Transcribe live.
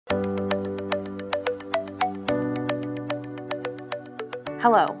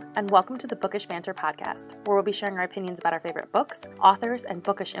Hello, and welcome to the Bookish Banter podcast, where we'll be sharing our opinions about our favorite books, authors, and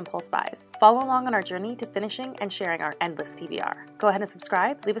bookish impulse buys. Follow along on our journey to finishing and sharing our endless TBR. Go ahead and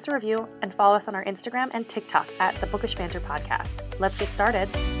subscribe, leave us a review, and follow us on our Instagram and TikTok at the Bookish Banter podcast. Let's get started.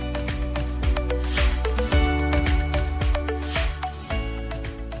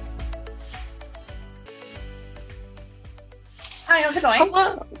 Hi, how's it going?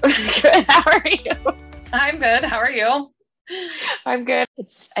 Hello. Good. How are you? I'm good. How are you? I'm good.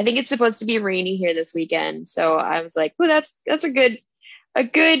 I think it's supposed to be rainy here this weekend, so I was like, "Oh, that's a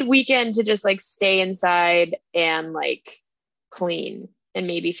good weekend to just like stay inside and like clean and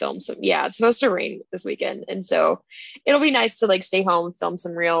maybe film some." Yeah, it's supposed to rain this weekend, and so it'll be nice to like stay home, film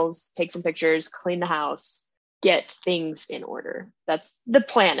some reels, take some pictures, clean the house, get things in order. That's the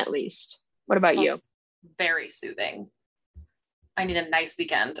plan, at least. What about you? Very soothing. I need a nice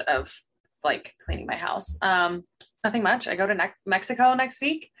weekend of like cleaning my house. Nothing much. I go to Mexico next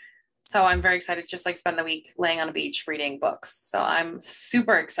week. So I'm very excited to just like spend the week laying on a beach reading books. So I'm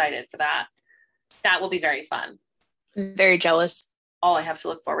super excited for that. That will be very fun. I'm very jealous. All I have to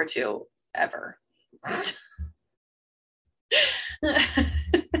look forward to ever.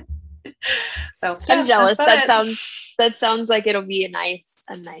 So yeah, I'm jealous. That sounds like it'll be a nice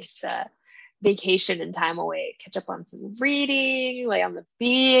vacation and time away. Catch up on some reading, lay on the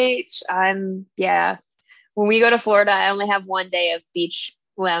beach. When we go to Florida, I only have one day of beach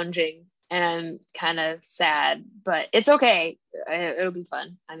lounging, and I'm kind of sad, but it's okay. It'll be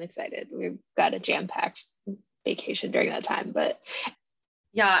fun. I'm excited. We've got a jam-packed vacation during that time, but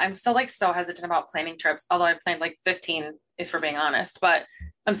yeah, I'm still like so hesitant about planning trips, although I planned like 15 if we're being honest, but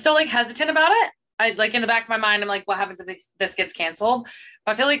I'm still like hesitant about it. I like in the back of my mind, I'm like, what happens if this gets canceled?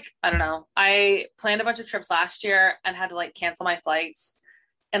 But I feel like, I don't know. I planned a bunch of trips last year and had to like cancel my flights,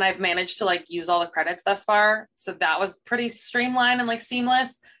 and I've managed to like use all the credits thus far. So that was pretty streamlined and like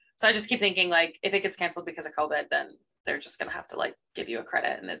seamless. So I just keep thinking like, if it gets canceled because of COVID, then they're just going to have to like give you a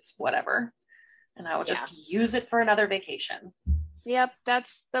credit and it's whatever. And I will just use it for another vacation. Yep.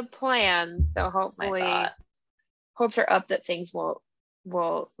 That's the plan. So hopefully hopes are up that things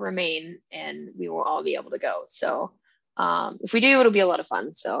will remain and we will all be able to go. So if we do, it'll be a lot of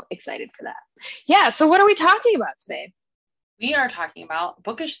fun. So excited for that. Yeah. So what are we talking about today? We are talking about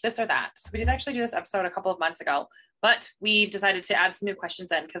bookish this or that. So we did actually do this episode a couple of months ago, but we've decided to add some new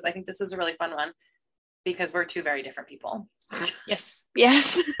questions in because I think this is a really fun one because we're two very different people. Yes. we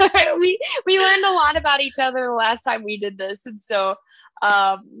learned a lot about each other the last time we did this. And so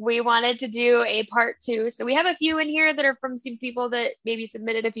we wanted to do a part 2. So we have a few in here that are from some people that maybe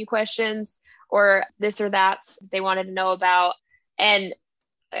submitted a few questions or this or that they wanted to know about. And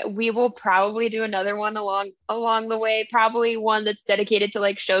we will probably do another one along the way, probably one that's dedicated to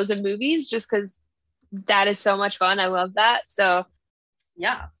like shows and movies, just because that is so much fun. I love that. So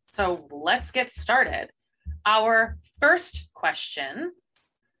yeah. So let's get started. Our first question: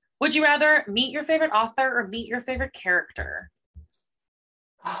 would you rather meet your favorite author or meet your favorite character?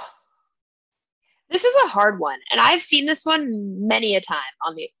 This is a hard one, and I've seen this one many a time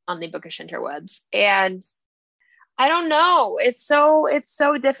on the bookish interwebs, and I don't know. It's so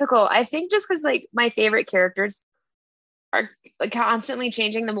difficult. I think just because like my favorite characters are like constantly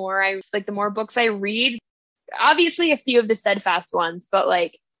changing the more books I read. Obviously a few of the steadfast ones, but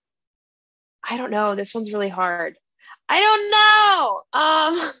like I don't know. This one's really hard. I don't know.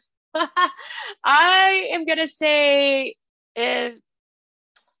 I am gonna say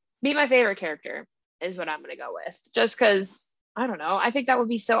meet my favorite character is what I'm gonna go with. Just because I don't know. I think that would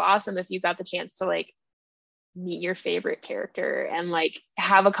be so awesome if you got the chance to like meet your favorite character and like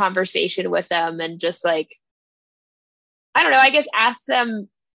have a conversation with them and just like I don't know, I guess ask them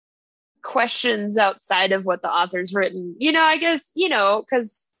questions outside of what the author's written, I guess,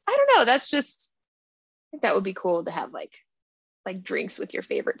 because I don't know, that's just I think that would be cool to have like drinks with your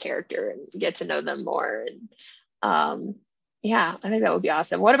favorite character and get to know them more. And I think that would be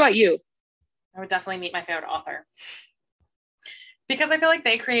awesome. What about you? I would definitely meet my favorite author because I feel like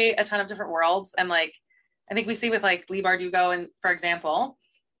they create a ton of different worlds, and like I think we see with like Leigh Bardugo, and for example,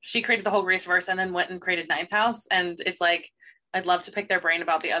 she created the whole Graceverse and then went and created Ninth House. And it's like, I'd love to pick their brain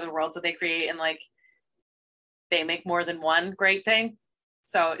about the other worlds that they create. And like, they make more than one great thing.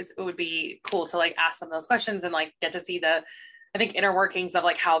 So it would be cool to like ask them those questions and like get to see I think inner workings of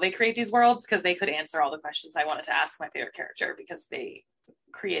like how they create these worlds. Cause they could answer all the questions I wanted to ask my favorite character because they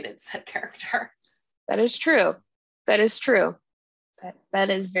created said character. That is true. That is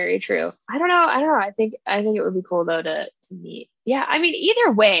very true. I don't know. I think it would be cool though to meet. Yeah. I mean,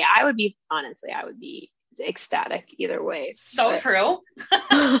 either way, I would be ecstatic either way. So true.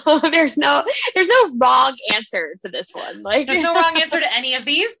 There's no wrong answer to this one. Like, there's no wrong answer to any of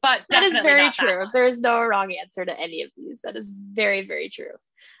these, but that is very not true. There's no wrong answer to any of these. That is very, very true.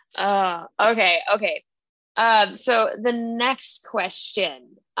 Okay. So the next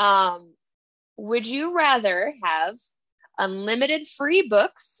question, would you rather have unlimited free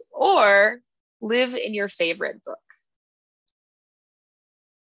books or live in your favorite book?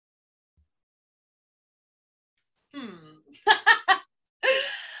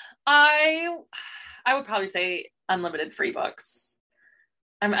 I would probably say unlimited free books.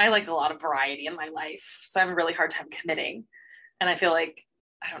 I like a lot of variety in my life, so I have a really hard time committing. And I feel like,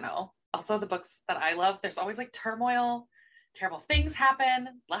 I don't know, also the books that I love, there's always like turmoil, terrible things happen,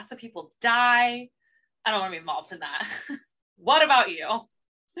 lots of people die. I don't want to be involved in that. What about you?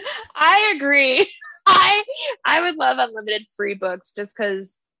 I agree. I would love unlimited free books just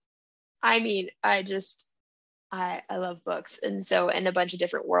because, I mean, I love books, and so in a bunch of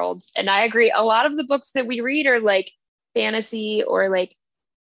different worlds. And I agree, a lot of the books that we read are like fantasy or like,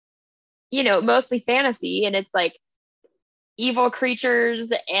 you know, mostly fantasy, and it's like evil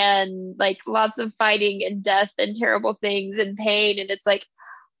creatures and like lots of fighting and death and terrible things and pain. And it's like,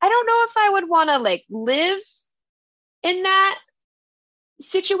 I don't know if I would want to like live in that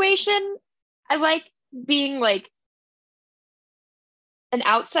situation. I like being like an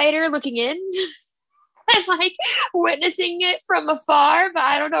outsider looking in and like witnessing it from afar, but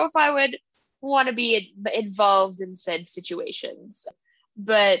I don't know if I would want to be involved in said situations.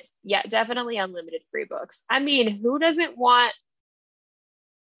 But yeah, definitely unlimited free books. I mean, who doesn't want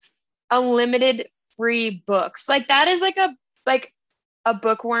unlimited free books? Like that is like a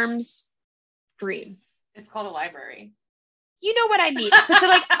bookworm's dream. It's called a library. You know what I mean? But to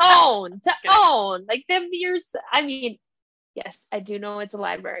like own like them years. I mean, yes, I do know it's a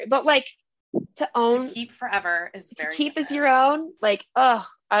library, but like to own, to keep forever is very keep different. as your own. Like,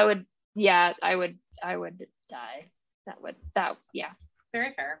 I would die. Yeah.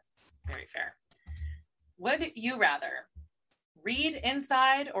 Very fair. Very fair. Would you rather read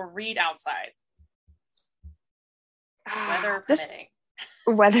inside or read outside? Weather permitting.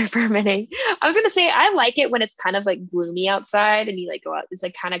 Weather permitting. I was gonna say I like it when it's kind of like gloomy outside and you like go out. It's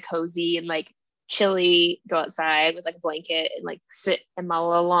like kind of cozy and like chilly. Go outside with like a blanket and like sit in my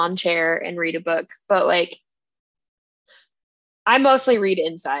little lawn chair and read a book. But like, I mostly read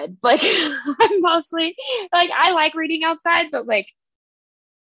inside. Like, I'm mostly like I like reading outside, but like,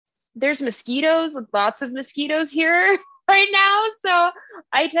 there's mosquitoes, like lots of mosquitoes here right now. So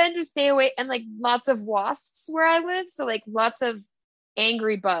I tend to stay away, and like lots of wasps where I live. So like lots of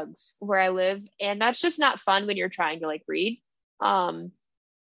angry bugs where I live. And that's just not fun when you're trying to like read. And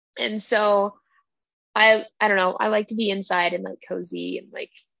so I don't know, I like to be inside and like cozy and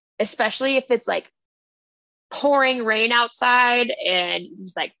like, especially if it's like pouring rain outside and you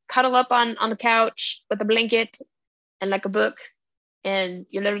just like cuddle up on the couch with a blanket and like a book and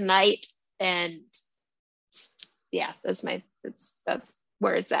your little night. And yeah, that's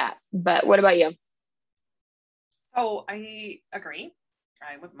where it's at. But what about you? So I agree.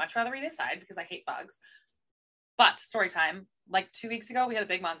 I would much rather read inside because I hate bugs. But story time, like 2 weeks ago, we had a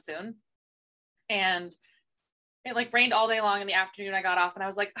big monsoon and it like rained all day long in the afternoon. I got off and I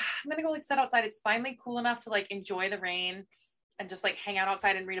was like, I'm going to go like sit outside. It's finally cool enough to like enjoy the rain and just like hang out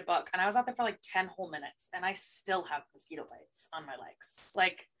outside and read a book. And I was out there for like 10 whole minutes and I still have mosquito bites on my legs.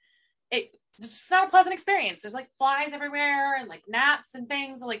 Like it's just not a pleasant experience. There's like flies everywhere and like gnats and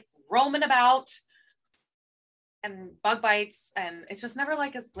things are like roaming about and bug bites. And it's just never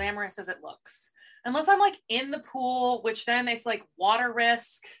like as glamorous as it looks. Unless I'm like in the pool, which then it's like water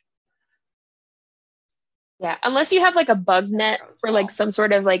risk. Yeah, unless you have like a bug net or like some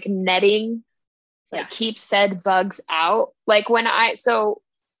sort of like netting, like keep said bugs out. Like so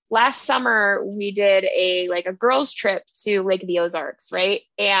last summer we did a girls trip to Lake of the Ozarks, right?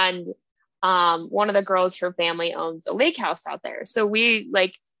 And one of the girls, her family owns a lake house out there. So we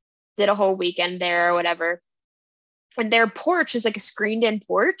like did a whole weekend there or whatever. And their porch is like a screened in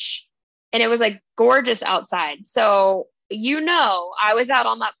porch and it was like gorgeous outside. So I was out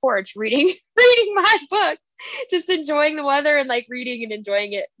on that porch reading my books, just enjoying the weather and like reading and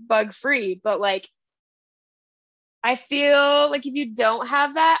enjoying it bug free. But like, I feel like if you don't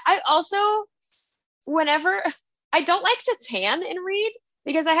have that, I don't like to tan and read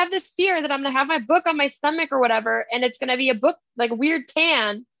because I have this fear that I'm going to have my book on my stomach or whatever. And it's going to be a book, like weird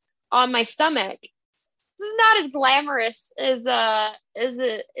tan on my stomach. This is not as glamorous as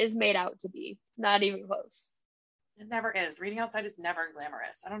it is made out to be. Not even close. It never is. Reading outside is never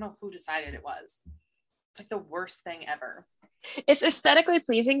glamorous. I don't know who decided it was. It's like the worst thing ever. It's aesthetically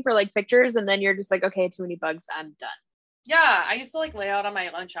pleasing for like pictures, and then you're just like, okay, too many bugs, I'm done. Yeah, I used to like lay out on my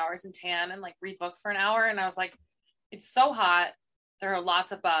lunch hours and tan and like read books for an hour, and I was like, it's so hot. There are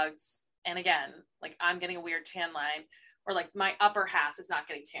lots of bugs, and again, like I'm getting a weird tan line, or like my upper half is not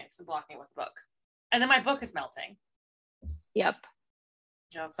getting tan because I'm blocking it with a book, and then my book is melting. Yep.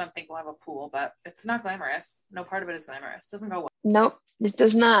 That's why I'm thinking we'll have a pool, but it's not glamorous. No part of it is glamorous. It doesn't go well. Nope, it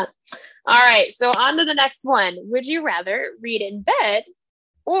does not. All right, so on to the next one. Would you rather read in bed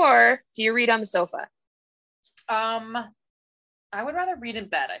or do you read on the sofa? I would rather read in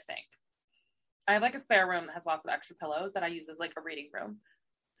bed, I think. I have like a spare room that has lots of extra pillows that I use as like a reading room.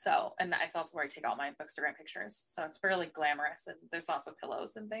 So, and it's also where I take all my Bookstagram pictures. So it's fairly glamorous and there's lots of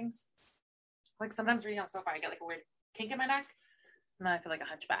pillows and things. Like sometimes reading on the sofa, I get like a weird kink in my neck and then I feel like a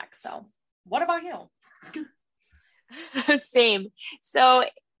hunchback. So what about you? Same. So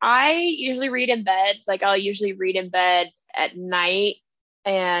I usually read in bed. Like I'll usually read in bed at night,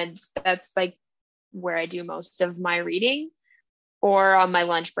 and that's like where I do most of my reading, or on my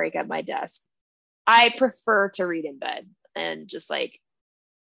lunch break at my desk. I prefer to read in bed and just like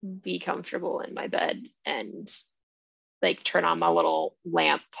be comfortable in my bed and like turn on my little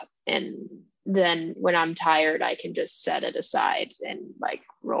lamp, and then when I'm tired I can just set it aside and like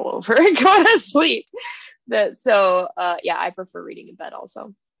roll over and go to sleep. Yeah, I prefer reading in bed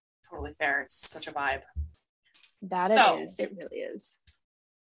also. Totally fair. It's such a vibe. It really is.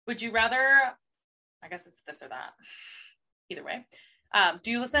 Would you rather, I guess it's this or that, either way,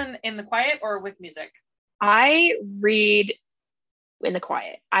 do you listen in the quiet or with music? I read in the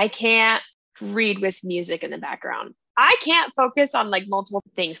quiet. I can't read with music in the background. I can't focus on like multiple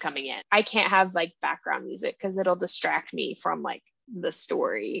things coming in. I can't have like background music because it'll distract me from like the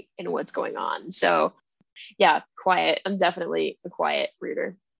story and what's going on. So yeah, quiet. I'm definitely a quiet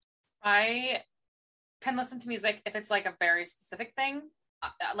reader. I can listen to music if it's like a very specific thing.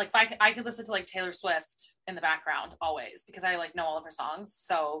 Like if I could listen to like Taylor Swift in the background always because I like know all of her songs.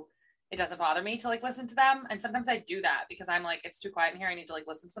 So it doesn't bother me to like listen to them. And sometimes I do that because I'm like, it's too quiet in here. I need to like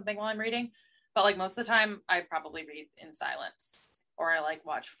listen to something while I'm reading. But like most of the time I probably read in silence or I like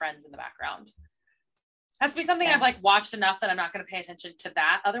watch Friends in the background. Has to be something I've like watched enough that I'm not going to pay attention to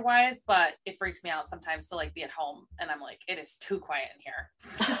that otherwise, but it freaks me out sometimes to like be at home and I'm like, it is too quiet in here.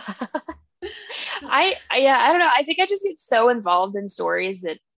 I don't know. I think I just get so involved in stories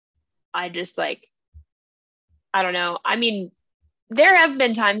that I just like, I don't know. I mean, there have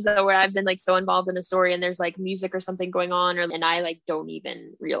been times though where I've been like so involved in a story and there's like music or something going on and I like don't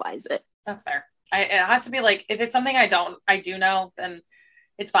even realize it. That's fair. It has to be like, if it's something I do know, then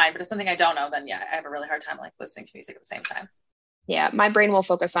it's fine. But if it's something I don't know, then yeah, I have a really hard time like listening to music at the same time. Yeah. My brain will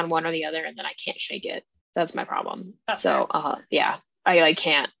focus on one or the other and then I can't shake it. That's my problem. Yeah, I like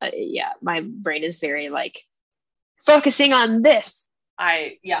can't. My brain is very like focusing on this.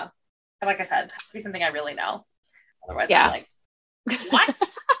 Like I said, it has to be something I really know. Otherwise, yeah. I'm like,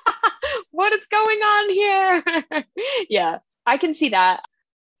 what? What is going on here? Yeah, I can see that.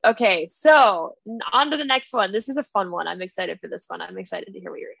 Okay, so on to the next one. This is a fun one. I'm excited for this one. I'm excited to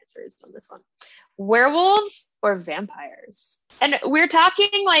hear what your answer is on this one. Werewolves or vampires? And we're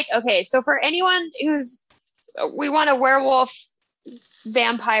talking like, okay, so for anyone we want a werewolf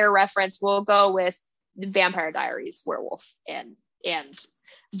vampire reference, we'll go with Vampire Diaries, werewolf and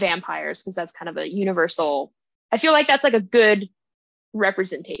vampires, because that's kind of a universal. I feel like that's like a good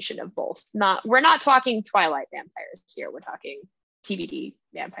representation of both. We're not talking Twilight vampires here. We're talking TBD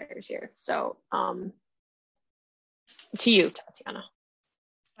vampires here. So, to you, Tatiana.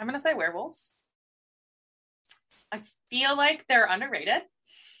 I'm gonna say werewolves. I feel like they're underrated.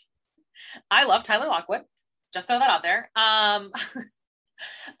 I love Tyler Lockwood. Just throw that out there. And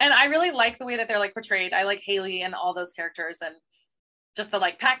I really like the way that they're like portrayed. I like Haley and all those characters and just the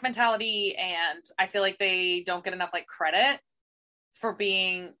like pack mentality. And I feel like they don't get enough like credit for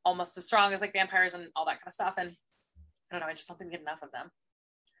being almost as strong as like vampires and all that kind of stuff. And I don't know, I just don't think we get enough of them.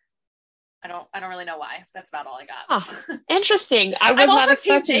 I don't really know why. That's about all I got. Oh, interesting. I was not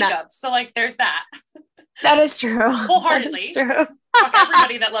expecting Team Jacob, that. So like there's that. That is true. Wholeheartedly. That is true. Fuck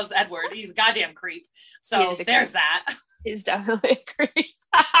everybody that loves Edward. He's a goddamn creep. So there's that. He's definitely a creep.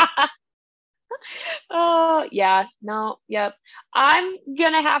 Oh, yeah. No, yep. I'm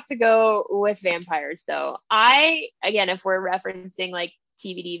gonna have to go with vampires though. Again, if we're referencing like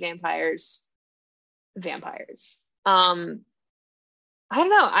TBD vampires. I don't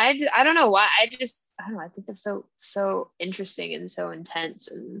know. I don't know why. I don't know. I think they're so interesting and so intense.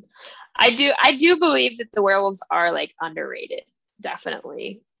 And I do believe that the werewolves are like underrated,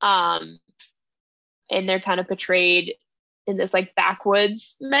 definitely. And they're kind of portrayed in this like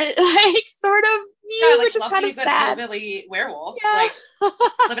backwoods like sort of Yeah, were like just love kind me of a good sad. hillbilly werewolf, Yeah. like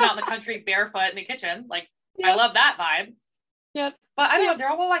living out in the country barefoot in the kitchen. Like I Yep. love that vibe. Yep. But I don't know, Yep. they're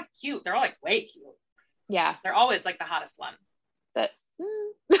all like cute. They're all like way cute. Yeah. They're always like the hottest one. That.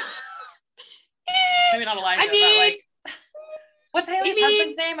 Maybe not I Elijah, but mean, like what's Haley's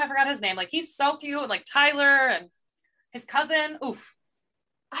husband's name? I forgot his name. Like he's so cute, and like Tyler and his cousin. Oof.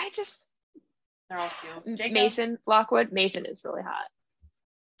 I just They're all cute. Jacob. Mason Lockwood. Mason is really hot.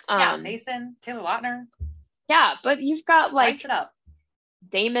 Yeah, Mason, Taylor Lautner. Yeah, but you've got Spice like it up.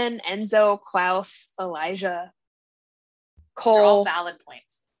 Damon, Enzo, Klaus, Elijah, These are all Cole. valid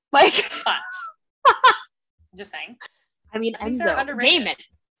points. Like, But I'm just saying. I mean, I think Enzo, Damon.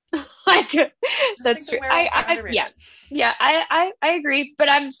 Like, that's true. I agree, but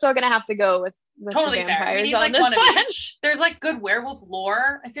I'm still gonna have to go with totally the fair. We vampires need on like this one of one. each. There's like good werewolf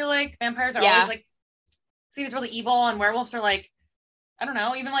lore. I feel like vampires are Yeah. always like seems really evil, and werewolves are like, I don't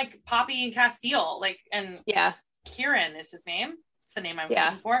know, even like Poppy and Castile, like, and Yeah. Kieran is his name. It's the name I was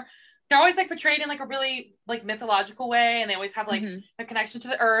looking for. They're always like portrayed in like a really like mythological way, and they always have like a connection to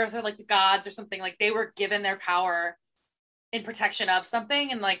the earth or like the gods or something. Like they were given their power in protection of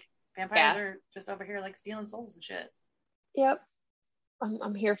something, and like vampires are just over here like stealing souls and shit. Yep.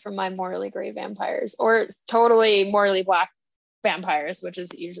 I'm here for my morally gray vampires, or totally morally black vampires, which is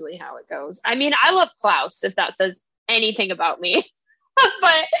usually how it goes. I mean, I love Klaus, if that says anything about me.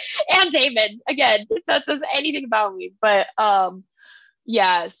 But and David, again, if that says anything about me. But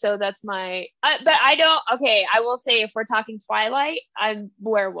yeah, so that's my but I don't, okay, I will say if we're talking Twilight, I'm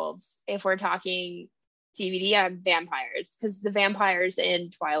werewolves. If we're talking DVD, I'm vampires, because the vampires in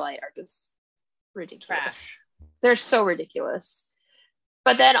Twilight are just ridiculous. Trash. They're so ridiculous.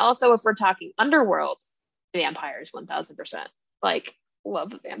 But then also, if we're talking Underworld, vampires, 1000%. Like,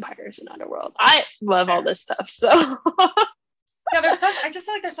 love the vampires in Underworld. I love all this stuff. So yeah, I just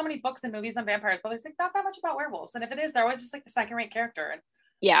feel like there's so many books and movies on vampires, but there's like not that much about werewolves. And if it is, they're always just like the second-rate character. And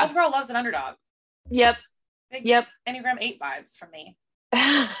yeah, Homegirl loves an underdog. Yep. Big Yep. Enneagram 8 vibes from me.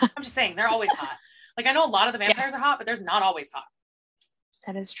 I'm just saying, they're always hot. Like I know a lot of the vampires are hot, but there's not always hot.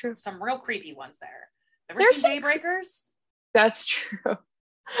 That is true. Some real creepy ones there. Ever seen Daybreakers? That's true.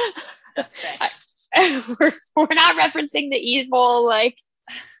 We're not referencing the evil, like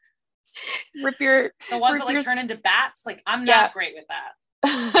the ones that like turn into bats. Like I'm not great with that.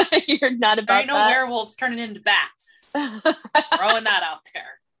 You're not about that. There ain't no werewolves turning into bats. Throwing that out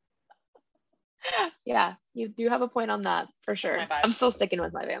there. Yeah, you do have a point on that for sure. I'm still sticking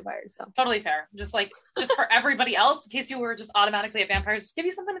with my vampires. So totally fair. Just for everybody else, in case you were just automatically at vampires, just give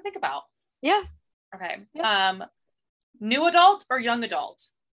you something to think about. Yeah. Okay. Yeah. New adult or young adult?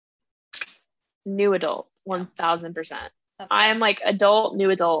 New adult, 1000%. I am like adult, new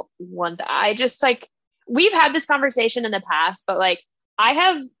adult. I just like, we've had this conversation in the past, but like I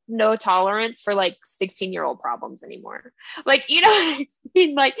have no tolerance for like 16-year-old problems anymore. Like, you know what I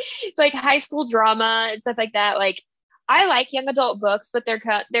mean? Like high school drama and stuff like that. Like I like young adult books, but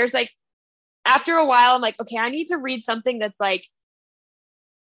there's like, after a while, I'm like, okay, I need to read something that's like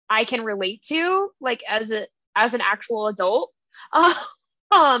I can relate to, like as an actual adult.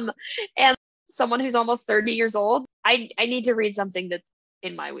 And someone who's almost 30 years old, I need to read something that's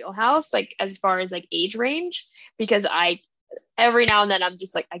in my wheelhouse, like as far as like age range, because every now and then I'm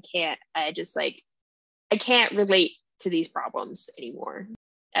just like, I can't relate to these problems anymore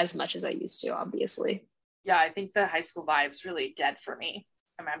as much as I used to, obviously. Yeah, I think the high school vibe's really dead for me.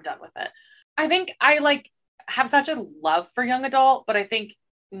 I mean, I'm done with it. I think I like have such a love for young adult, but I think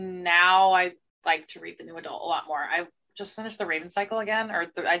now I like to read the new adult a lot more. I just finished the Raven cycle again,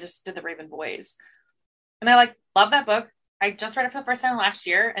 I just did the Raven Boys, and I like love that book. I just read it for the first time last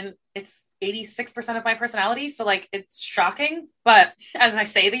year, and it's 86% of my personality, so like it's shocking, but as I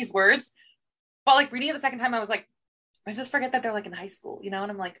say these words, but like reading it the second time, I was like, I just forget that they're like in high school, you know,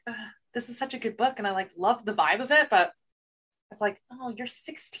 and I'm like, this is such a good book, and I like love the vibe of it, but it's like, oh, you're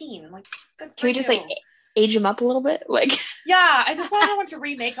 16, like good. Can we just like age them up a little bit? Like, yeah, I just want everyone to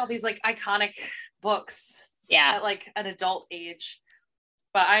remake all these like iconic books. Yeah, at like an adult age.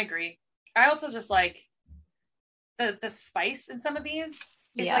 But I agree. I also just like the spice in some of these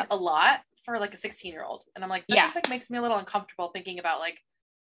is like a lot for like a 16-year-old, and I'm like, that just like makes me a little uncomfortable thinking about like.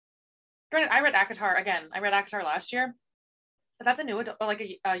 Granted, I read ACOTAR last year, but that's a new adult, or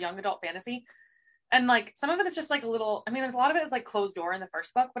like a young adult fantasy, and like some of it is just like a little. I mean, there's a lot of it is like closed door in the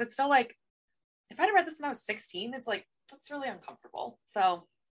first book, but it's still like, if I'd read this when I was 16, it's like that's really uncomfortable. So.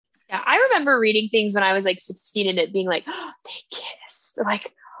 Yeah, I remember reading things when I was like 16 and it being like, oh, they kissed.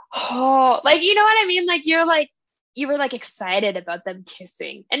 Like, oh, like, you know what I mean? Like, you were like excited about them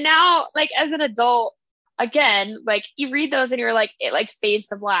kissing. And now, like, as an adult, again, like you read those and you're like, it like fades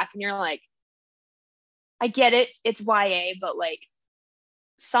to black and you're like, I get it. It's YA, but like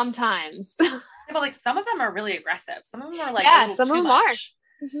sometimes. Yeah, but like some of them are really aggressive. Some of them are like Yeah, a little some of too them much.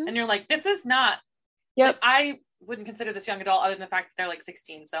 are. Mhm. And you're like, this is not. Yep. Like, I wouldn't consider this young adult other than the fact that they're like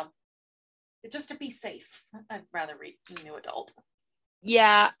 16. So just to be safe, I'd rather read new adult.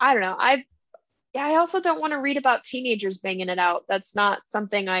 Yeah, I don't know. I also don't want to read about teenagers banging it out. That's not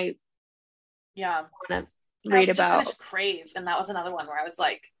something I Yeah. want to I read also just about. finished Crave, and that was another one where I was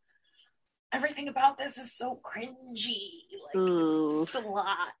like, everything about this is so cringy. Like, Ooh. it's just a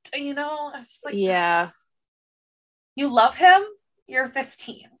lot. You know? It's just like, Yeah. you love him? You're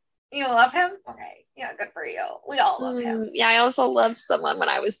 15. You love him? Okay. Yeah, good for you. We all love him. Yeah, I also loved someone when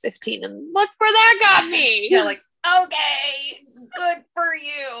I was 15, and look where that got me. Yeah, like, okay, good for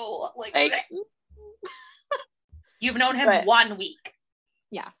you. Like you've known him but, 1 week.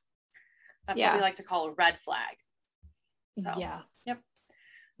 Yeah. That's what we like to call a red flag. So, yeah. Yep.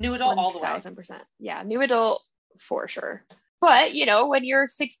 New adult 1000%. all the way. Yeah, new adult for sure. But, you know, when you're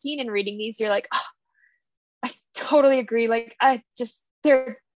 16 and reading these, you're like, oh, I totally agree. Like,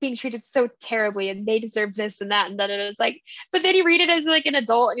 they're being treated so terribly and they deserve this and that and then it's like, but then you read it as like an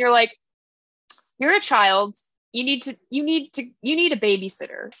adult and you're like, you're a child. You need a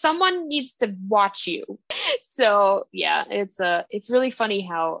babysitter. Someone needs to watch you. So yeah, it's really funny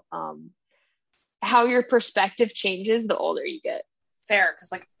how your perspective changes the older you get. Fair,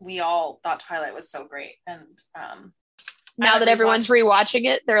 because like we all thought Twilight was so great, and now that everyone's rewatching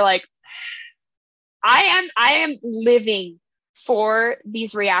it, they're like, I am living for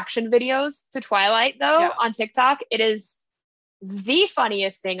these reaction videos to Twilight though on TikTok. It is the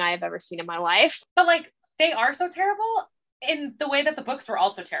funniest thing I have ever seen in my life. But like they are so terrible in the way that the books were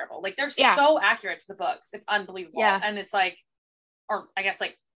also terrible. Like they're so accurate to the books. It's unbelievable. Yeah. And it's like, or I guess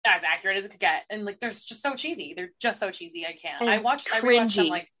like as accurate as it could get. And like they're just so cheesy. They're just so cheesy. I can't. I rewatched them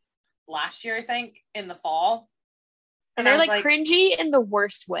like last year, I think, in the fall. And they're like cringy in the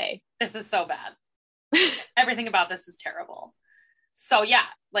worst way. This is so bad. Everything about this is terrible. So yeah,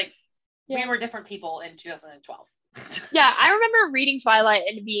 like we were different people in 2012. Yeah, I remember reading Twilight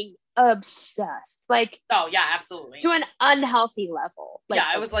and being obsessed. Like, oh yeah, absolutely. To an unhealthy level. Like, yeah,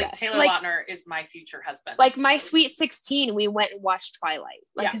 I was like, Taylor Lautner is my future husband. Like my Sweet 16, we went and watched Twilight.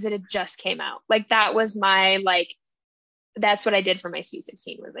 Like, because it had just came out. Like that was my that's what I did for my Sweet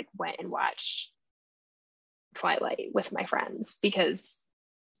 16 was like went and watched Twilight with my friends because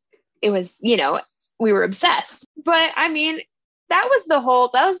it was, you know, we were obsessed. But I mean, that was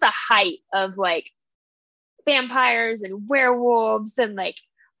the height of like vampires and werewolves and like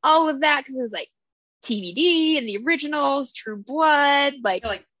all of that because it was like TVD and the originals, True Blood, like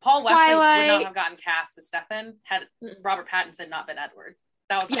Paul Wesley would not have gotten cast as Stefan had Robert Pattinson not been Edward.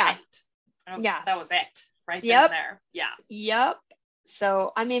 That was the height. That was it right then and there. Yeah. Yep.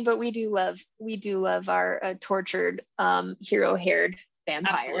 So I mean, but we do love our tortured hero-haired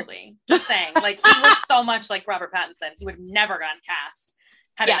vampire. Absolutely. Just saying, like he looks so much like Robert Pattinson. He would have never gotten cast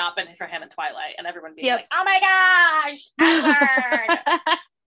had it not been for him in Twilight, and everyone being like, "Oh my gosh, Edward!"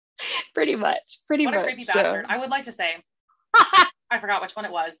 Pretty much. What a creepy bastard. I would like to say, I forgot which one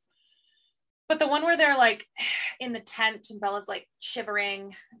it was, but the one where they're like in the tent and Bella's like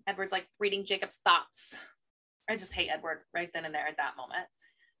shivering, Edward's like reading Jacob's thoughts. I just hate Edward right then and there at that moment,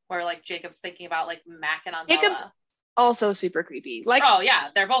 where like Jacob's thinking about like macking on Bella. Also super creepy. Like, oh yeah,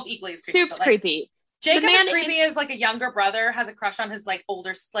 they're both equally as creepy. Soup's creepy. Jacob is creepy as like a younger brother, has a crush on his like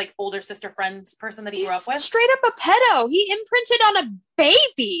older sister friend's person that he grew up with. Straight up a pedo. He imprinted on a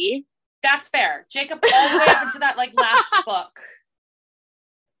baby. That's fair. Jacob all the way up into that like last book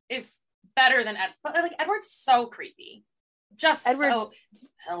is better than Ed. But like Edward's so creepy. Hello.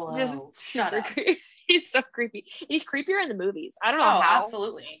 Just shut up. He's so creepy. He's creepier in the movies. I don't know how.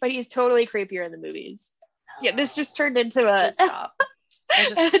 Absolutely. But he's totally creepier in the movies. Yeah, this just turned into a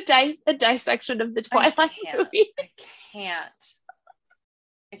dissection of the Twilight movie. I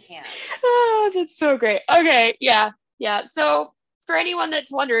can't. Oh, that's so great. Okay, yeah. So for anyone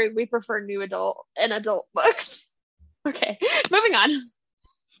that's wondering, we prefer new adult and adult books. Okay, moving on.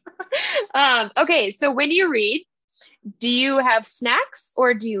 Okay, so when you read, do you have snacks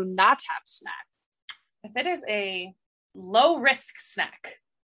or do you not have snacks? If it is a low risk snack,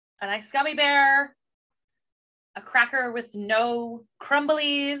 a nice gummy bear, a cracker with no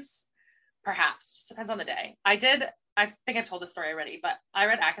crumblies, perhaps. Just depends on the day. I think I've told this story already, but I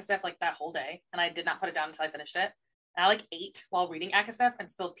read Akasef like that whole day, and I did not put it down until I finished it. And I like ate while reading Akasef and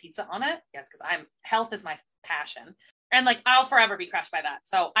spilled pizza on it. Yes, because health is my passion. And like, I'll forever be crushed by that.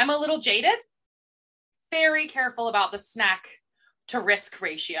 So I'm a little jaded. Very careful about the snack to risk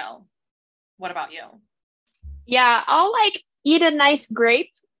ratio. What about you? Yeah, I'll like eat a nice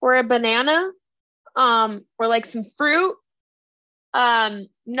grape or a banana or like some fruit.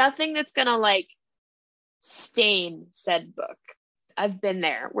 Nothing that's gonna like stain said book. I've been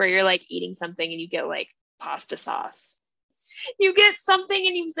there where you're like eating something and you get like pasta sauce. You get something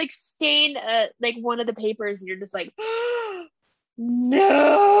and you like stain like one of the papers and you're just like,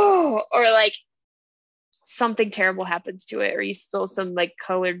 no, or like something terrible happens to it, or you spill some like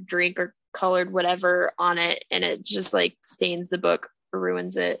colored drink or colored whatever on it and it just like stains the book or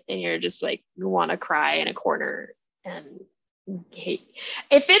ruins it, and you're just like, you want to cry in a corner and hate.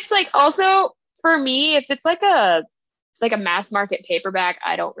 If it's like, also for me, if it's like a mass market paperback,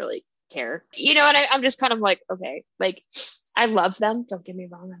 I don't really care, you know. And I'm just kind of like, okay, like I love them, don't get me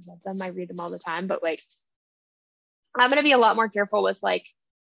wrong, I love them, I read them all the time, but like I'm gonna be a lot more careful with like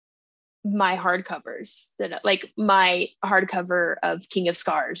my hardcovers than like my hardcover of King of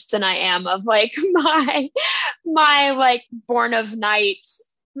Scars than I am of like my like Born of Night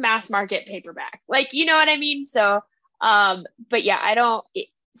mass market paperback, like, you know what I mean? So but yeah, I don't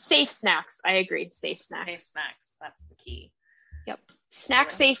safe snacks. I agree. Safe snacks. Safe snacks. That's the key. Yep.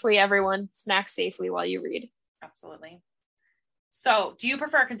 Snack safely, everyone. Snack safely while you read. Absolutely. So, do you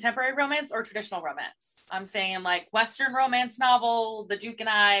prefer contemporary romance or traditional romance? I'm saying like Western romance novel, The Duke and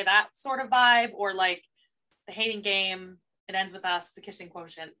I, that sort of vibe, or like The Hating Game, It Ends with Us, The Kissing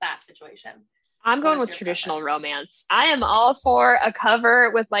Quotient, that situation. I'm going with traditional romance. I am all for a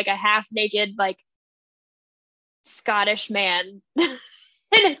cover with like a half naked, like Scottish man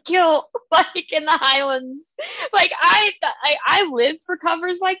in a kilt, like in the Highlands. Like I live for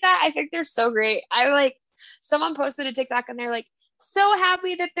covers like that. I think they're so great. I like, someone posted a TikTok and they're like, so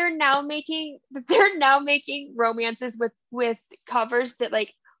happy that they're now making romances with covers that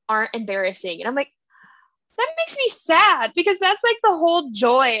like aren't embarrassing. And I'm like, that makes me sad, because that's like the whole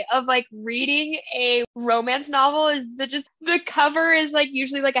joy of like reading a romance novel, is that just the cover is like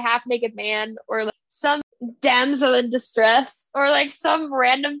usually like a half naked man or like some damsel in distress or like some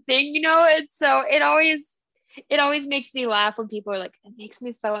random thing, you know. And so it always makes me laugh when people are like, it makes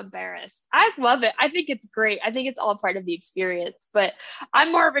me so embarrassed. I love it. I think it's great. I think it's all part of the experience. But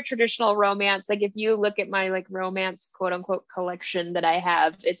I'm more of a traditional romance. Like if you look at my like romance quote unquote collection that I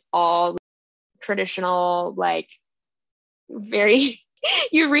have, it's all traditional, like very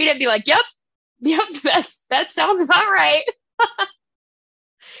you read it and be like, yep, that sounds about right.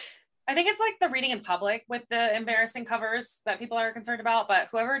 I think it's like the reading in public with the embarrassing covers that people are concerned about, but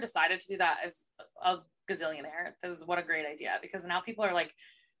whoever decided to do that is a gazillionaire. That was, what a great idea, because now people are like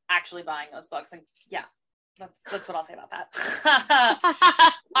actually buying those books. And yeah, that's what I'll say about that.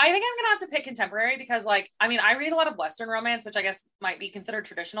 I think I'm gonna have to pick contemporary, because like, I mean, I read a lot of Western romance, which I guess might be considered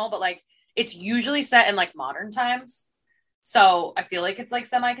traditional, but like it's usually set in like modern times. So I feel like it's like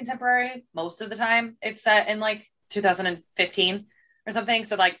semi-contemporary most of the time. It's set in like 2015 or something.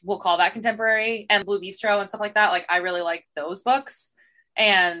 So like we'll call that contemporary. And Blue Bistro and stuff like that, like I really like those books.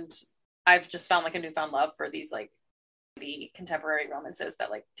 And I've just found like a newfound love for these like contemporary romances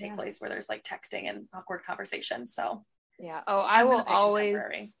that like take place where there's like texting and awkward conversations. So yeah. Oh, I will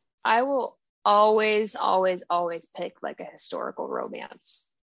always pick like a historical romance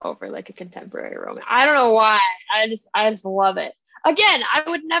over like a contemporary romance. I don't know why. I just love it. Again, I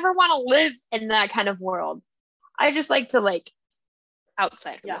would never want to live in that kind of world. I just like to like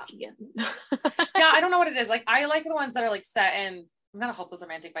outside looking in. Yeah, I don't know what it is. Like I like the ones that are like set in, I'm not a hopeless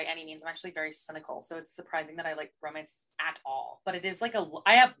romantic by any means. I'm actually very cynical. So it's surprising that I like romance at all. But it is like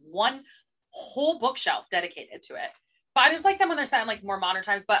I have one whole bookshelf dedicated to it. But I just like them when they're set in like more modern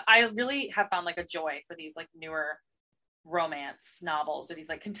times. But I really have found like a joy for these like newer romance novels or these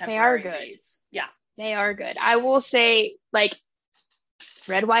like contemporary reads. Yeah. They are good. I will say like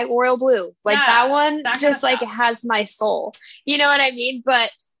Red, White, Royal Blue. Like that one that just like has my soul. You know what I mean?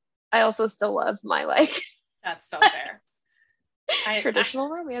 But I also still love my like that's so fair. Traditional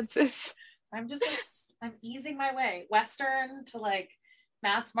romances. I'm just like, I'm easing my way. Western to like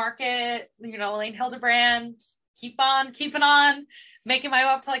mass market, you know, Elaine Hildebrand, keep on keeping on, making my way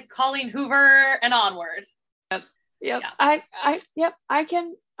up to like Colleen Hoover and onward. Yep. Yeah. I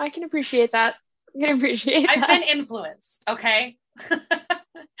can appreciate that. I've been influenced, okay?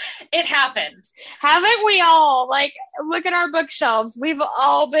 It happened. Haven't we all? Like, look at our bookshelves. We've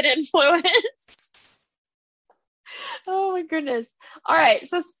all been influenced. Oh my goodness. All right.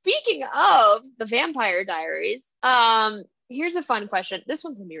 So speaking of the Vampire Diaries, here's a fun question. This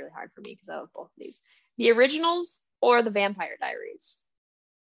one's gonna be really hard for me because I love both of these. The originals or the Vampire Diaries?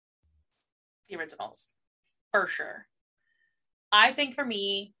 The originals, for sure. I think for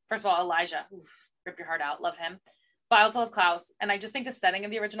me, first of all, Elijah, rip your heart out, love him. But I also love Klaus. And I just think the setting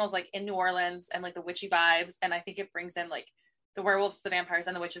of the original is like in New Orleans and like the witchy vibes. And I think it brings in like the werewolves, the vampires,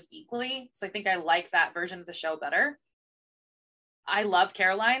 and the witches equally. So I think I like that version of the show better. I love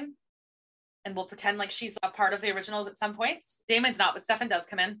Caroline, and we'll pretend like she's a part of the originals at some points. Damon's not, but Stefan does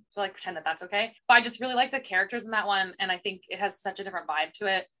come in. So like pretend that that's okay. But I just really like the characters in that one. And I think it has such a different vibe to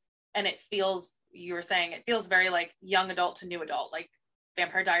it. And it feels, you were saying, it feels very like young adult to new adult. Like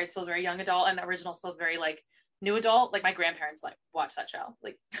Vampire Diaries feels very young adult and originals feel very like new adult. Like my grandparents like watch that show.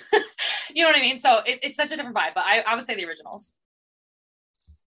 Like, you know what I mean? So it's such a different vibe, but I would say the originals.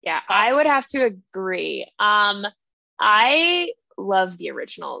 Yeah, Thoughts? I would have to agree. I love the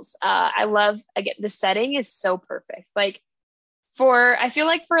originals. I love, again, the setting is so perfect. Like I feel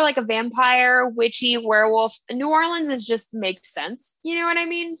like for like a vampire, witchy, werewolf, New Orleans is just makes sense. You know what I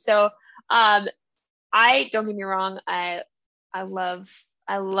mean? So, I don't get me wrong. I love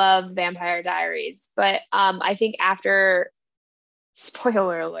Vampire Diaries, but I think after,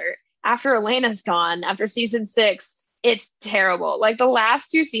 spoiler alert, after Elena's gone, after season 6, it's terrible. Like the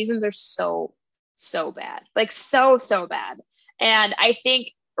last 2 seasons are so bad, like so bad. And I think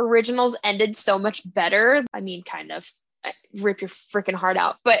originals ended so much better. I mean, kind of rip your freaking heart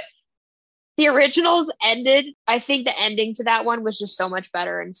out, but the originals ended, I think the ending to that one was just so much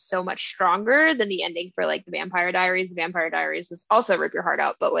better and so much stronger than the ending for like the Vampire Diaries. The Vampire Diaries was also rip your heart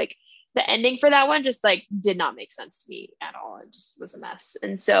out, but like the ending for that one just like did not make sense to me at all. It just was a mess.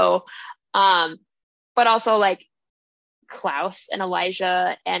 And so, but also like Klaus and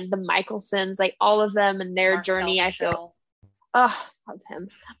Elijah and the Michelsons, like all of them and their Marcel journey, Michel. I feel, oh, love him.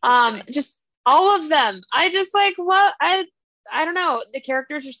 Just all of them. I just like love, I don't know. The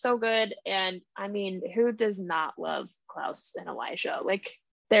characters are so good. And I mean, who does not love Klaus and Elijah? Like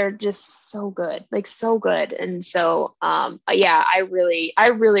they're just so good, like so good. And so, yeah, I really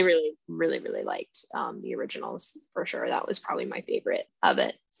liked the originals for sure. That was probably my favorite of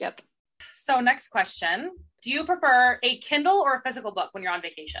it. Yep. So next question, do you prefer a Kindle or a physical book when you're on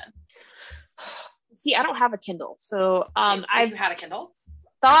vacation? See, I don't have a Kindle. So I've had a Kindle.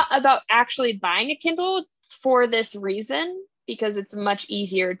 Thought about actually buying a Kindle for this reason, because it's much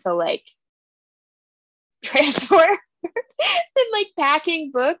easier to like transport than like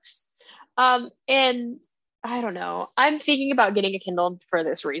packing books. And I don't know. I'm thinking about getting a Kindle for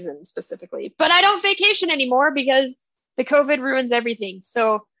this reason specifically, but I don't vacation anymore because the COVID ruins everything.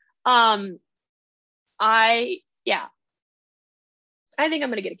 So I think I'm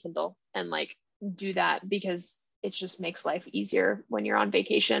gonna get a Kindle and like do that because it just makes life easier when you're on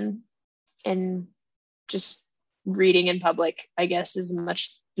vacation, and just reading in public, I guess, is much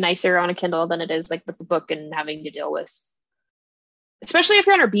nicer on a Kindle than it is like with the book and having to deal with, especially if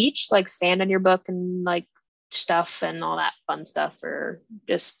you're on a beach, like stand on your book and like stuff and all that fun stuff, or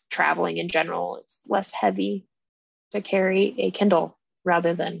just traveling in general. It's less heavy to carry a Kindle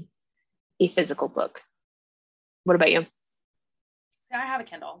rather than a physical book. What about you? See, I have a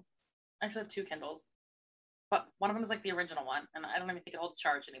Kindle. I actually have 2 Kindles, but one of them is like the original one, and I don't even think it holds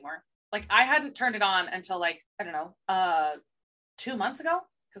charge anymore. Like I hadn't turned it on until like, I don't know, 2 months ago,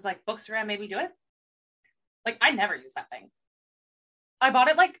 because like Bookstagram made me do it. Like I never use that thing. I bought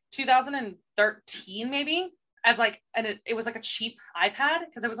it like 2013 maybe, as like, and it was like a cheap iPad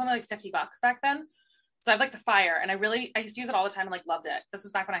because it was only like $50 back then. So I have like the Fire, and I used to use it all the time and like loved it. This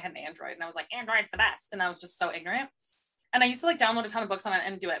is back when I had an Android, and I was like, Android's the best, and I was just so ignorant. And I used to like download a ton of books on it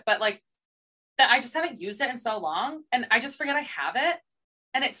and do it, but like that I just haven't used it in so long, and I just forget I have it.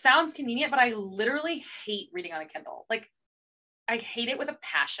 And it sounds convenient, but I literally hate reading on a Kindle. Like I hate it with a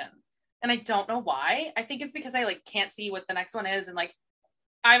passion, and I don't know why. I think it's because I like can't see what the next one is, and like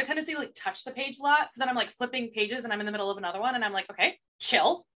I have a tendency to like touch the page a lot, so then I'm like flipping pages and I'm in the middle of another one, and I'm like, okay,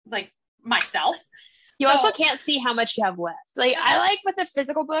 chill, like myself. You also can't see how much you have left. Like I like with a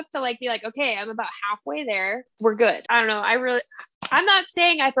physical book to like be like, okay, I'm about halfway there. We're good. I don't know. I'm not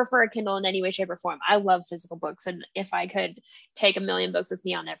saying I prefer a Kindle in any way, shape, or form. I love physical books. And if I could take 1,000,000 books with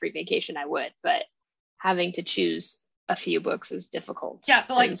me on every vacation, I would. But having to choose a few books is difficult. Yeah.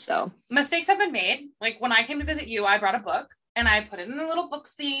 So like, mistakes have been made. Like when I came to visit you, I brought a book and I put it in a little book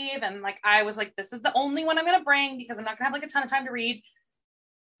sleeve. And like, I was like, this is the only one I'm going to bring because I'm not going to have like a ton of time to read.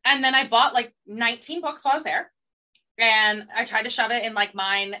 And then I bought like 19 books while I was there, and I tried to shove it in like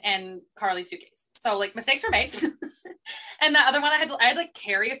mine and Carly's suitcase. So like mistakes were made. And the other one I had to like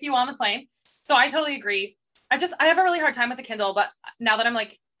carry a few on the plane. So I totally agree. I have a really hard time with the Kindle, but now that I'm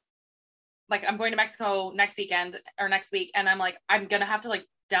like I'm going to Mexico next week, and I'm like, I'm going to have to like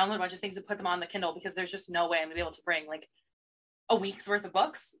download a bunch of things and put them on the Kindle because there's just no way I'm gonna be able to bring like a week's worth of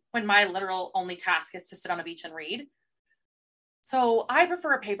books when my literal only task is to sit on a beach and read. So I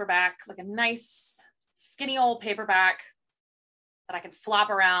prefer a paperback, like a nice skinny old paperback that I can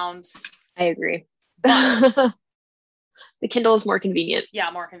flop around. I agree. But The Kindle is more convenient. Yeah,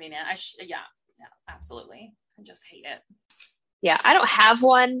 more convenient. Yeah, absolutely. I just hate it. Yeah, I don't have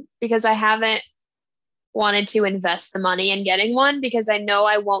one because I haven't wanted to invest the money in getting one because I know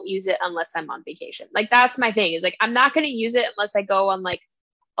I won't use it unless I'm on vacation. Like that's my thing is like I'm not going to use it unless I go on like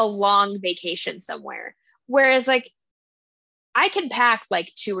a long vacation somewhere. Whereas like I can pack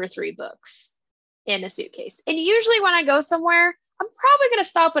like 2 or 3 books in a suitcase. And usually when I go somewhere, I'm probably going to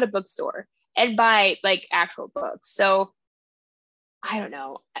stop at a bookstore and buy like actual books. So I don't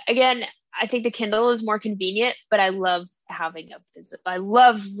know. Again, I think the Kindle is more convenient, but I love having a physical. I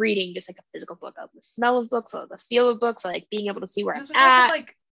love reading just like a physical book. I love the smell of books, I love the feel of books, I like being able to see where just I'm at. I could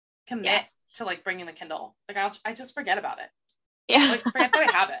like commit to like bringing the Kindle. Like I just forget about it. Yeah. Like forget that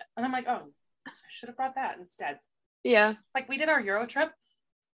I have it, and I'm like, oh, I should have brought that instead. Yeah. Like we did our Euro trip,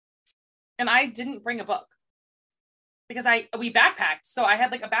 and I didn't bring a book because we backpacked. So I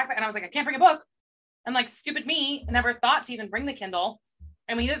had like a backpack, and I was like, I can't bring a book. And like stupid me, never thought to even bring the Kindle.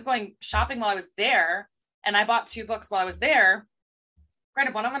 And we ended up going shopping while I was there. And I bought 2 books while I was there.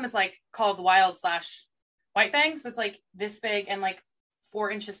 Granted, one of them is like Call of the Wild / White Fang. So it's like this big and like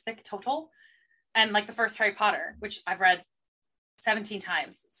 4 inches thick total. And like the first Harry Potter, which I've read 17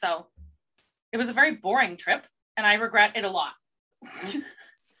 times. So it was a very boring trip. And I regret it a lot.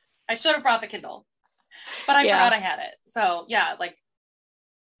 I should have brought the Kindle. But I forgot I had it. So yeah, like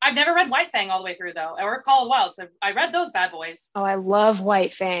I've never read White Fang all the way through though, or Call of the Wild. So I read those bad boys. Oh, I love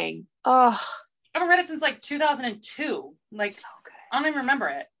White Fang. Oh, I haven't read it since like 2002. Like so good. I don't even remember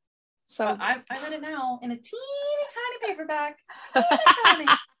it. So but I read it now in a teeny tiny paperback. Tiny.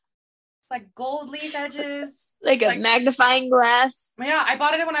 Like gold leaf edges. Like a magnifying glass. Yeah, I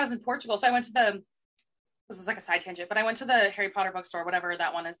bought it when I was in Portugal. So I went to this is like a side tangent, but I went to the Harry Potter bookstore, whatever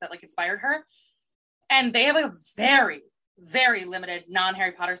that one is that like inspired her. And they have like a very, very limited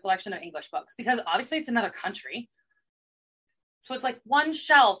non-Harry Potter selection of English books because obviously it's another country. So it's like one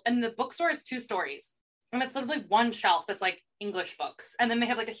shelf and the bookstore is 2 stories and it's literally one shelf that's like English books. And then they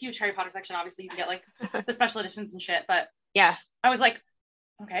have like a huge Harry Potter section. Obviously you can get like the special editions and shit. But yeah, I was like,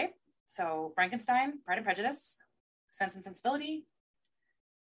 okay, so Frankenstein, Pride and Prejudice, Sense and Sensibility,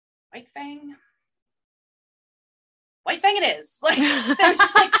 White Fang it is. Like there's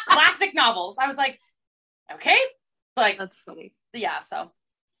just like classic novels. I was like, okay. Like that's funny. Yeah, so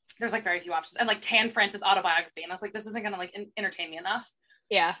there's like very few options. And like Tan France's autobiography. And I was like, this isn't gonna like entertain me enough.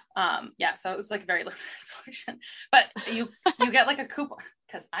 Yeah. Yeah, so it was like very limited selection. But you get like a coupon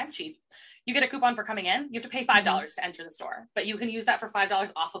because I'm cheap. You get a coupon for coming in. You have to pay $5 to enter the store, but you can use that for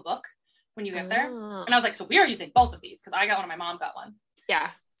 $5 off a book when you get there. And I was like, so we are using both of these because I got one and my mom got one. Yeah.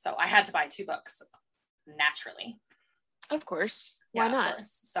 So I had to buy 2 books naturally. Of course. Why not?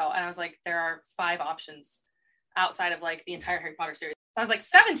 Course. So, and I was like, there are 5 options outside of like the entire Harry Potter series. So I was like,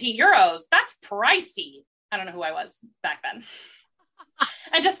 17 euros. That's pricey. I don't know who I was back then.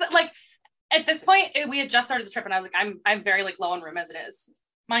 And just like at this point, we had just started the trip, and I was like, I'm very like low on room as it is.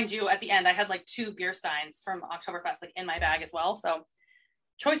 Mind you, at the end, I had like 2 beer steins from Oktoberfest like in my bag as well. So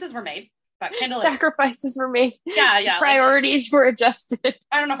choices were made, but Kindle sacrifices were made. Yeah. Priorities were adjusted.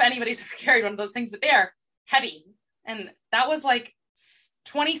 I don't know if anybody's ever carried one of those things, but they're heavy. And that was like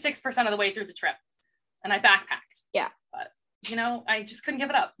 26% of the way through the trip. And I backpacked. Yeah. But, you know, I just couldn't give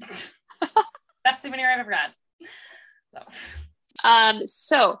it up. Best souvenir I've ever had.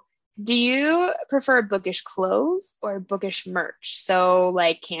 So do you prefer bookish clothes or bookish merch? So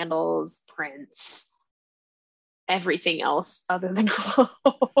like candles, prints, everything else other than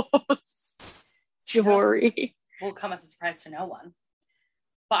clothes, jewelry. Will come as a surprise to no one.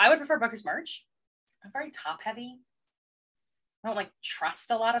 But I would prefer bookish merch. I'm very top heavy. I don't like trust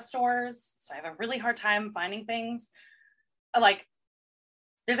a lot of stores, so I have a really hard time finding things. Like,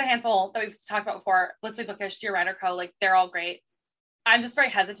 there's a handful that we've talked about before. Blissfully Bookish, Dear Ryder Co. Like, they're all great. I'm just very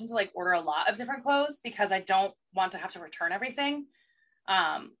hesitant to like order a lot of different clothes because I don't want to have to return everything.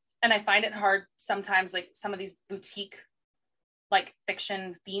 And I find it hard sometimes, like some of these boutique, like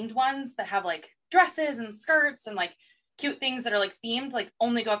fiction themed ones that have like dresses and skirts and like cute things that are like themed, like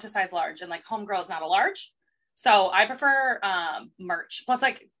only go up to size large, and like Homegirl is not a large. So I prefer merch. Plus,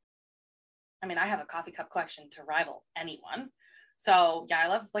 like, I mean, I have a coffee cup collection to rival anyone. So yeah, I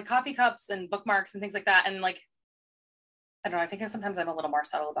love like coffee cups and bookmarks and things like that. And like, I don't know, I think sometimes I'm a little more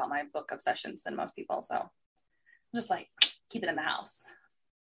subtle about my book obsessions than most people. So I'm just like, keep it in the house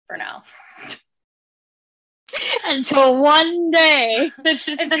for now. Until one day, it's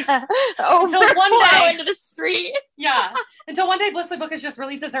just until one day into the street. Yeah, until one day, Blissfully Bookish just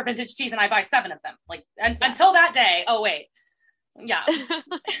releases her vintage teas, and I buy 7 of them. Like, until that day. Oh wait, yeah. I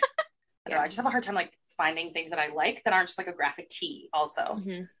don't know. I just have a hard time like finding things that I like that aren't just like a graphic tee. Also,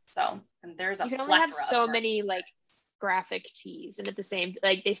 so and there's a you can only have so many like graphic tees, and at the same,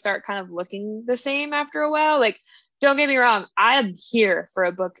 like they start kind of looking the same after a while. Like, don't get me wrong, I am here for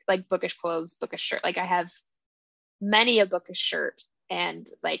a book, like bookish clothes, bookish shirt. Like I have many a bookish shirt and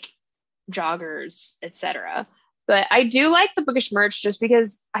like joggers, etc. But I do like the bookish merch just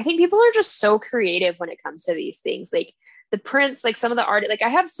because I think people are just so creative when it comes to these things. Like the prints, like some of the art, like I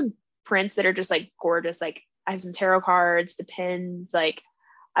have some prints that are just like gorgeous. Like I have some tarot cards, the pins, like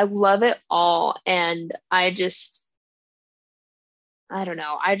I love it all. And I don't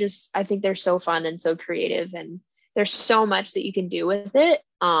know. I think they're so fun and so creative, and there's so much that you can do with it.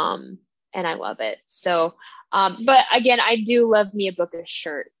 And I love it. So, but again, I do love me a bookish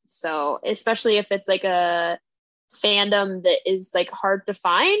shirt. So especially if it's like a fandom that is like hard to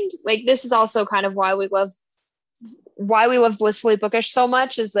find, like this is also kind of why we love Blissfully Bookish so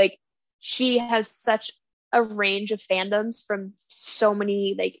much, is like she has such a range of fandoms from so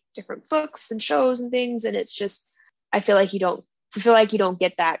many like different books and shows and things. And it's just, I feel like you don't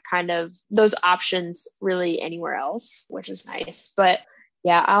get that kind of those options really anywhere else, which is nice. But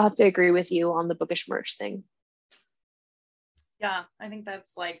yeah, I'll have to agree with you on the bookish merch thing. Yeah, I think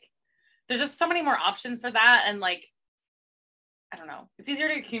that's like, there's just so many more options for that. And like, I don't know, it's easier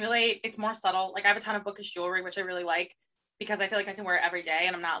to accumulate. It's more subtle. Like I have a ton of bookish jewelry, which I really like because I feel like I can wear it every day.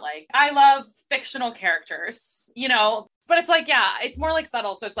 And I'm not like, I love fictional characters, but it's like, yeah, it's more like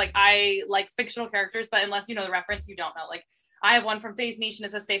subtle. So it's like, I like fictional characters, but unless you know the reference, you don't know. Like I have one from Faye's Nation,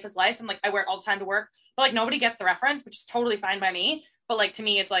 is as safe as life. And like, I wear it all the time to work, but like nobody gets the reference, which is totally fine by me. But like, to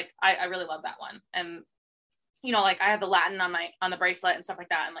me, it's like, I really love that one. And like I have the Latin on the bracelet and stuff like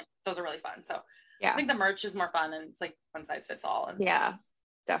that. And like, those are really fun. So yeah, I think the merch is more fun, and it's like one size fits all. And yeah,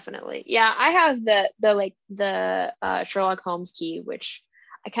 definitely. Yeah. I have the Sherlock Holmes key, which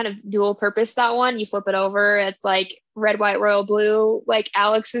I kind of dual purpose that one. You flip it over, it's like red, white, royal blue, like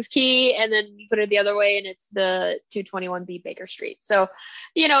Alex's key. And then you put it the other way and it's the 221B Baker Street. So,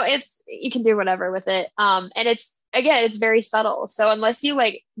 you can do whatever with it. And it's very subtle. So unless you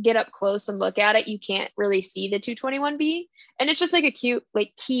like get up close and look at it, you can't really see the 221B. And it's just like a cute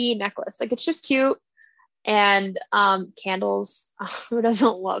like key necklace. Like it's just cute. And candles, who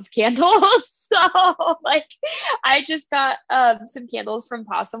doesn't love candles? So like I just got some candles from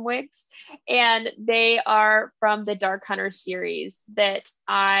Possum Wigs, and they are from the Dark Hunter series that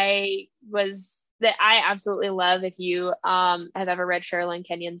I absolutely love. If you have ever read Sherilyn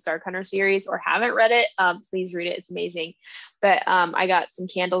Kenyon's Dark Hunter series or haven't read it, please read it. It's amazing. But I got some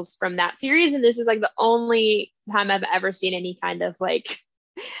candles from that series, and this is like the only time I've ever seen any kind of like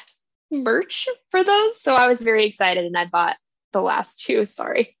merch for those. So I was very excited, and I bought the last two.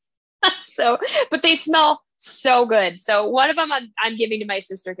 Sorry. But they smell so good. So one of them I'm giving to my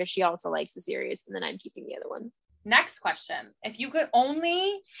sister because she also likes the series, and then I'm keeping the other one. Next question. If you could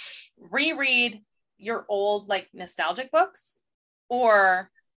only reread your old like nostalgic books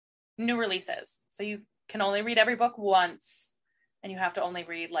or new releases, so you can only read every book once and you have to only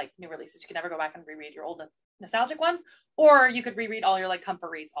read like new releases, you can never go back and reread your old nostalgic ones, or you could reread all your like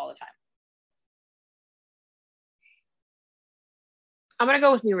comfort reads all the time. I'm going to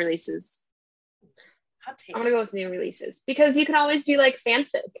go with new releases. I'm going to go with new releases because you can always do like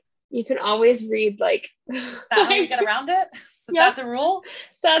fanfic. You can always read like. Is that how you get around it? Is that the rule?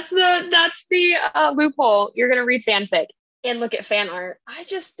 That's the loophole. You're going to read fanfic and look at fan art.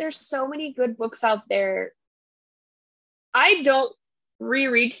 There's so many good books out there. I don't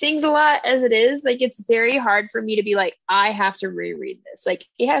reread things a lot as it is. Like it's very hard for me to be like, I have to reread this. Like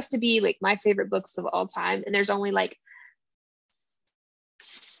it has to be like my favorite books of all time. And there's only like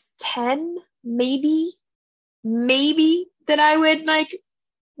 10 maybe that I would like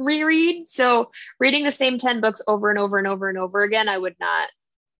reread. So reading the same 10 books over and over and over and over again, I would not.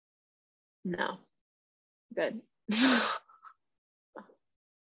 No. Good.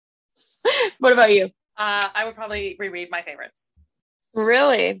 What about you? I would probably reread my favorites.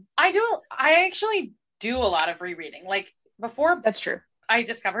 Really? I actually do a lot of rereading. Like before. That's true. I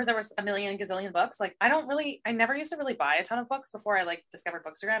discovered there was a million gazillion books. Like I never used to really buy a ton of books before I like discovered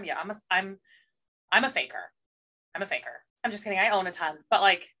Bookstagram. Yeah, I'm a faker. I'm just kidding. I own a ton, but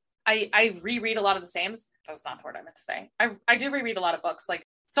like I reread a lot of the same. That was not the word I meant to say. I do reread a lot of books. Like,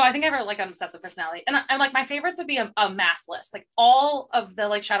 so I think I have like an obsessive personality, and like my favorites would be a mass list, like all of the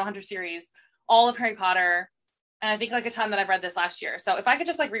like Shadowhunter series, all of Harry Potter. And I think like a ton that I've read this last year. So if I could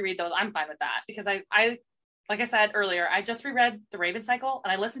just like reread those, I'm fine with that, because I like I said earlier, I just reread The Raven Cycle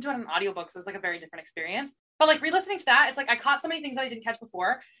and I listened to it on an audiobook. So it was like a very different experience. But like re-listening to that, it's like I caught so many things that I didn't catch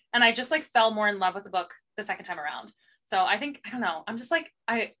before. And I just like fell more in love with the book the second time around. So I think, I don't know, I'm just like,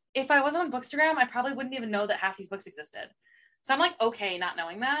 if I wasn't on Bookstagram, I probably wouldn't even know that half these books existed. So I'm like, okay, not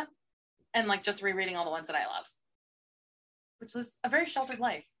knowing that and like just rereading all the ones that I love. which is a very sheltered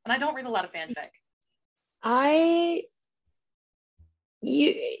life. And I don't read a lot of fanfic.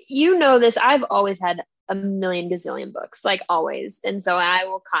 You know this, I've always had a million gazillion books, like always. And so I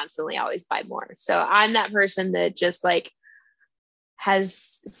will constantly always buy more. So I'm that person that just like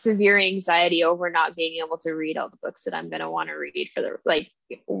has severe anxiety over not being able to read all the books that I'm going to want to read for the, like,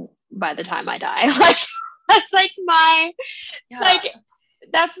 by the time I die. Like, that's like my, like,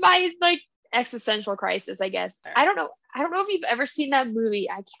 that's my, like, existential crisis, I guess. I don't know if you've ever seen that movie.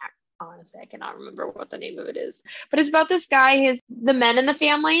 Honestly, I cannot remember what the name of it is, but it's about this guy. The men in the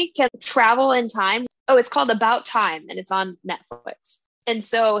family can travel in time. Oh, it's called About Time, and it's on Netflix. And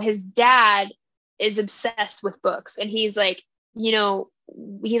so his dad is obsessed with books, and he's like,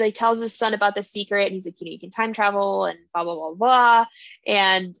 he like tells his son about the secret, and he's like, you can time travel and blah, blah, blah, blah.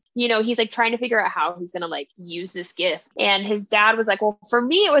 And, he's like trying to figure out how he's going to like use this gift. And his dad was like, well, for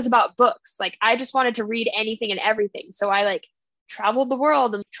me, it was about books. Like, I just wanted to read anything and everything. So I like traveled the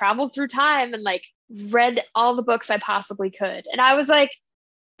world and traveled through time and like read all the books I possibly could. And I was like,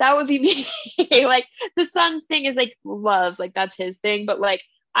 that would be me. Like, the son's thing is like love, like that's his thing. But like,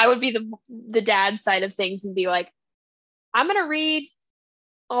 I would be the dad side of things and be like, I'm going to read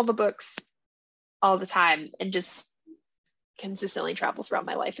all the books all the time and just consistently travel throughout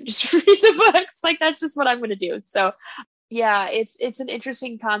my life and just read the books. Like, that's just what I'm going to do. So yeah, it's an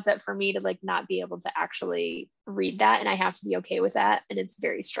interesting concept for me to like not be able to actually read that. And I have to be okay with that. And it's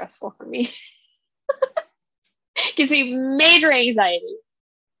very stressful for me. Gives me major anxiety.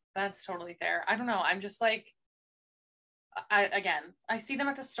 That's totally fair. I don't know. I'm just like, I see them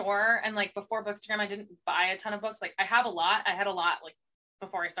at the store, and like before Bookstagram, I didn't buy a ton of books. Like I had a lot like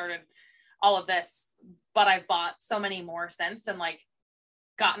before I started all of this, but I've bought so many more since, and like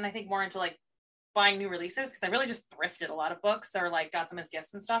gotten, I think, more into like buying new releases, because I really just thrifted a lot of books or like got them as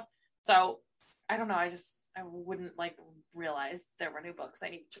gifts and stuff. So I don't know. I wouldn't like realize there were new books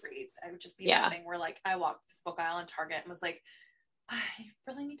I needed to read. I would just be that thing where like I walked this book aisle in Target and was like, I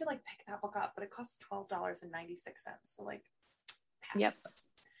really need to like pick that book up, but it costs $12.96. So like, pass. Yep.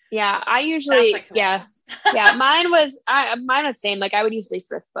 Yeah, I usually, like yeah. Mine was same. Like, I would usually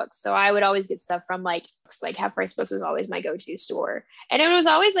thrift books. So I would always get stuff from like Half Price Books was always my go-to store. And it was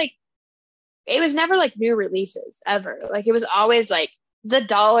always like, it was never like new releases ever. Like, it was always like the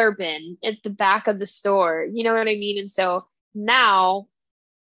dollar bin at the back of the store. You know what I mean? And so now,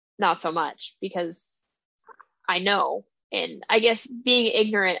 not so much, because I know. And I guess being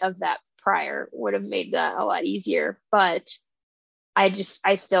ignorant of that prior would have made that a lot easier. But I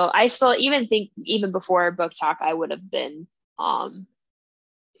still even think, even before Book Talk, I would have been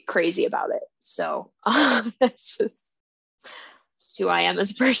crazy about it. So that's just who I am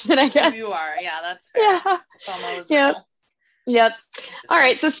as a person, I guess. You are. Yeah, that's fair. Yeah. FOMO is real. Yep. All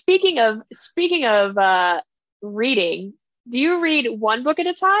right. So speaking of reading, do you read one book at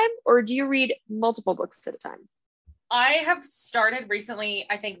a time, or do you read multiple books at a time? I have started recently,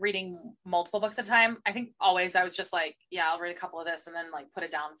 I think, reading multiple books at a time. I think always I was just like, yeah, I'll read a couple of this and then like put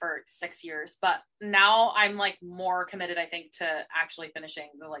it down for 6 years. But now I'm like more committed, I think, to actually finishing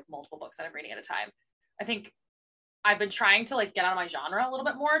the like multiple books that I'm reading at a time. I think I've been trying to like get out of my genre a little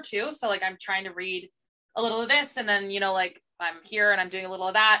bit more too. So like I'm trying to read a little of this, and then, like I'm here and I'm doing a little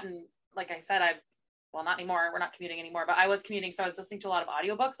of that. And like I said, not anymore. We're not commuting anymore, but I was commuting. So I was listening to a lot of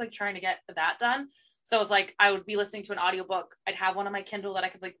audiobooks, like trying to get that done. So it was like, I would be listening to an audiobook. I'd have one on my Kindle that I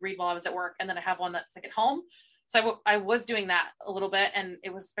could like read while I was at work. And then I have one that's like at home. So I was doing that a little bit, and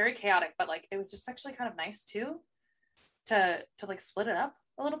it was very chaotic, but like, it was just actually kind of nice too, to like split it up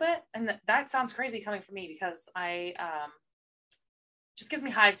a little bit. And that sounds crazy coming from me, because I, just gives me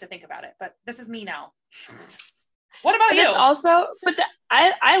hives to think about it, but this is me now. What about you? It's also, but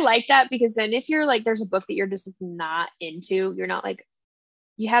I like that, because then if you're like, there's a book that you're just not into, you're not like,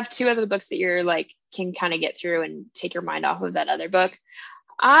 you have two other books that you're like, can kind of get through and take your mind off of that other book.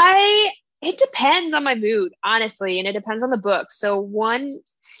 It depends on my mood, honestly. And it depends on the book. So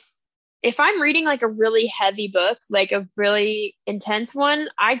if I'm reading like a really heavy book, like a really intense one,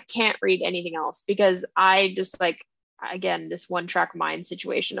 I can't read anything else, because I just like, again, this one track mind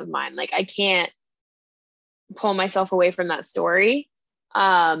situation of mine, like I can't pull myself away from that story.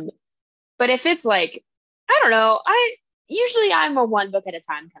 But if it's like, I don't know, I'm a one book at a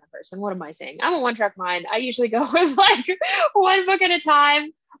time kind of person. What am I saying? I'm a one track mind. I usually go with like one book at a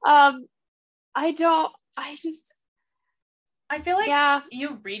time. I feel like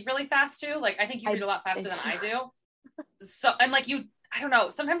you read really fast too. Like, I think you read a lot faster than I do. So, and like I don't know,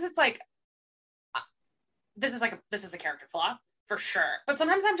 sometimes it's like, this is a character flaw for sure. But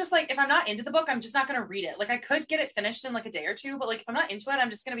sometimes I'm just like, if I'm not into the book, I'm just not going to read it. Like, I could get it finished in like a day or two, but like, if I'm not into it, I'm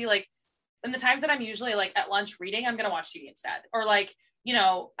just going to be like, in the times that I'm usually like at lunch reading, I'm going to watch TV instead. Or like, you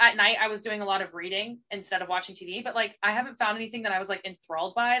know, at night I was doing a lot of reading instead of watching TV, but like, I haven't found anything that I was like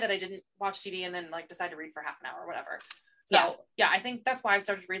enthralled by that I didn't watch TV and then like decide to read for half an hour or whatever. So yeah, I think that's why I've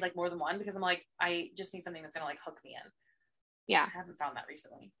started to read like more than one, because I'm like, I just need something that's going to like hook me in. Yeah. I haven't found that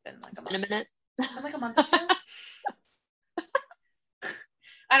recently. It's been like a minute. It's been like a month or two.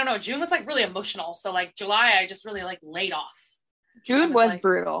 I don't know. June was like really emotional. So like July, I just really like laid off. June was like,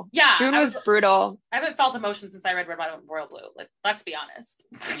 brutal. Yeah. June was brutal. I haven't felt emotion since I read Red, White, and Royal Blue. Like, let's be honest.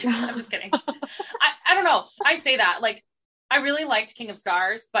 I'm just kidding. I don't know. I say that. Like, I really liked King of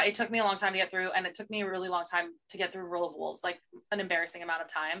Scars, but it took me a long time to get through. And it took me a really long time to get through Rule of Wolves, like an embarrassing amount of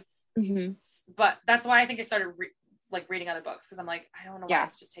time. Mm-hmm. But that's why I think I started reading other books, because I'm like, I don't know why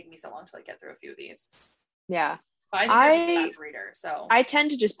it's just taking me so long to like get through a few of these. Yeah. But I think you're just the best reader. So I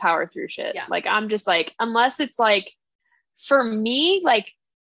tend to just power through shit. Yeah. Like, I'm just like, unless it's like, for me, like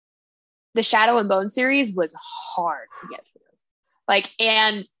the Shadow and Bone series was hard to get through. Like,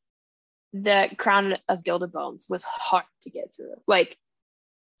 and the Crown of Gilded Bones was hard to get through. Like,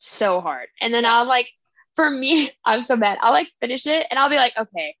 so hard. And then I'll like, for me, I'm so bad. I'll like finish it and I'll be like,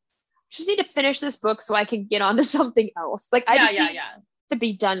 okay, just need to finish this book so I can get on to something else. Like, I just need to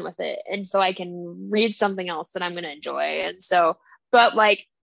be done with it. And so I can read something else that I'm going to enjoy. And so, but like,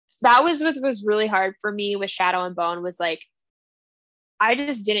 that was what was really hard for me with Shadow and Bone, was like, I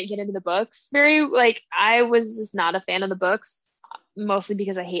just didn't get into the books very, like, I was just not a fan of the books, mostly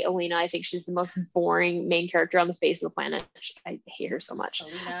because I hate Alina. I think she's the most boring main character on the face of the planet. I hate her so much.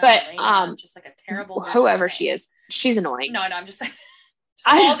 Elena, just like a terrible whoever she is, she's annoying. No, I'm just saying,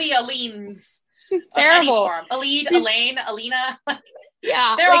 all the Alines. She's terrible. Elaine, Alina.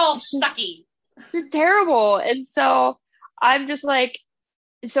 Yeah. They're like, all sucky. She's terrible. And so I'm just like,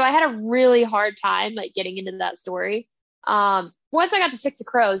 so I had a really hard time like getting into that story. Once I got to Six of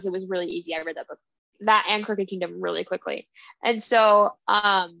Crows, it was really easy. I read that book, that and Crooked Kingdom, really quickly. And so, so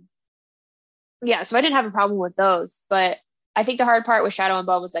I didn't have a problem with those. But I think the hard part with Shadow and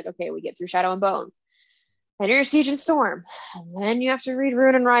Bone was like, okay, we get through Shadow and Bone, and you're Siege and Storm, and then you have to read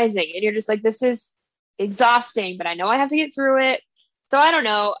Ruin and Rising, and you're just like, this is exhausting, but I know I have to get through it. So I don't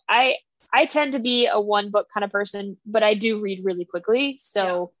know. I tend to be a one book kind of person, but I do read really quickly.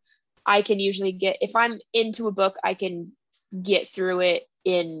 So I can usually if I'm into a book, I can get through it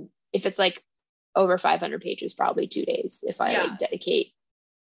if it's like over 500 pages, probably 2 days, if I like dedicate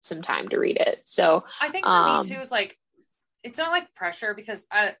some time to read it. So I think for me too is like, it's not like pressure, because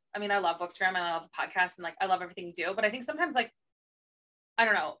I mean, I love Bookstagram, I love podcasts, and like, I love everything you do. But I think sometimes, like, I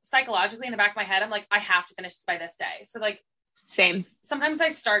don't know, psychologically in the back of my head, I'm like, I have to finish this by this day. So like, same. Sometimes I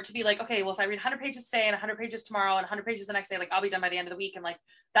start to be like, okay, well, if I read 100 pages today and 100 pages tomorrow and 100 pages the next day, like, I'll be done by the end of the week. And like,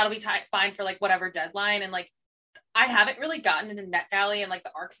 that'll be fine for like whatever deadline. And like, I haven't really gotten into NetGalley and like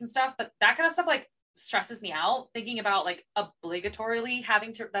the arcs and stuff, but that kind of stuff like stresses me out, thinking about like obligatorily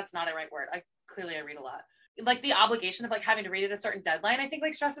having to, that's not a right word. I read a lot. Like the obligation of like having to read at a certain deadline, I think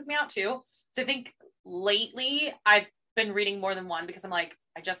like stresses me out too. So I think lately I've been reading more than one, because I'm like,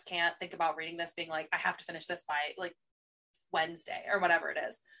 I just can't think about reading this being like, I have to finish this by like Wednesday or whatever it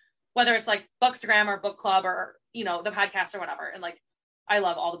is, whether it's like Bookstagram or book club or, you know, the podcast or whatever. And like, I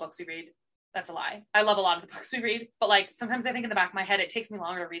love all the books we read. That's a lie. I love a lot of the books we read, but like, sometimes I think in the back of my head, it takes me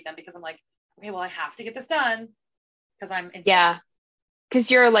longer to read them, because I'm like, okay, well, I have to get this done because I'm insane. Yeah.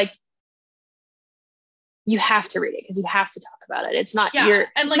 Because you're like, you have to read it because you have to talk about it. It's not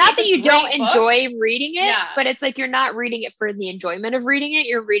and like, not that you don't enjoy reading it, but it's like, you're not reading it for the enjoyment of reading it.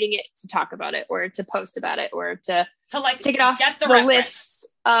 You're reading it to talk about it, or to post about it, or to like take it off the list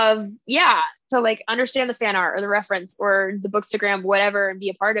of, to like understand the fan art or the reference or the Bookstagram, whatever, and be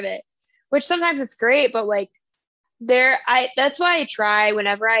a part of it, which sometimes it's great, but like that's why I try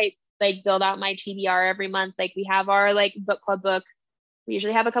whenever I like build out my TBR every month. Like, we have our like book club book. We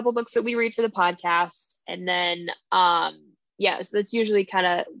usually have a couple books that we read for the podcast. And then, so that's usually kind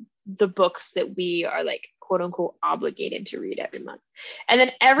of the books that we are like, quote unquote, obligated to read every month. And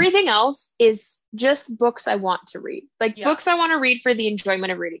then everything else is just books I want to read, like books I want to read for the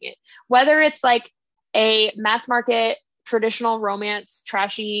enjoyment of reading it. Whether it's like a mass market, traditional romance,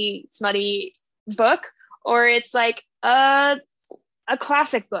 trashy, smutty book, or it's like a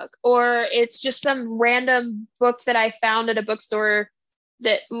classic book, or it's just some random book that I found at a bookstore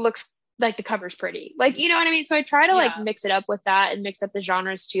that looks like the cover's pretty, like, you know what I mean? So I try to like mix it up with that and mix up the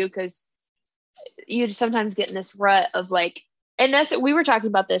genres too, because you just sometimes get in this rut of like, and we were talking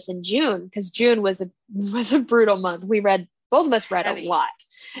about this in June, because June was a brutal month. Both of us read a lot.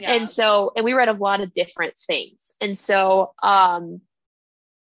 And we read a lot of different things. And so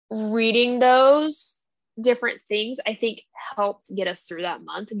reading those different things, I think helped get us through that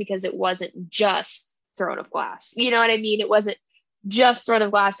month, because it wasn't just Throne of Glass. You know what I mean? It wasn't just Throne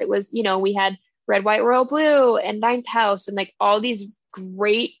of Glass. It was, you know, we had Red, White, Royal Blue and Ninth House and like all these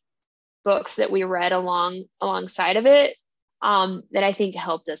great books that we read alongside of it, that I think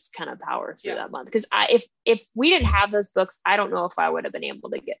helped us kind of power through that month. Because if we didn't have those books, I don't know if I would have been able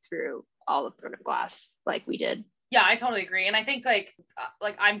to get through all of Throne of Glass like we did. Yeah, I totally agree. And I think like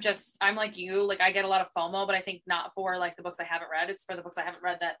I'm like you, like I get a lot of FOMO, but I think not for like the books I haven't read. It's for the books I haven't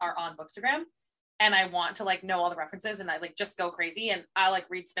read that are on Bookstagram. And I want to like know all the references, and I like just go crazy, and I like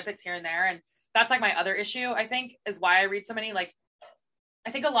read snippets here and there. And that's like my other issue, I think, is why I read so many. Like,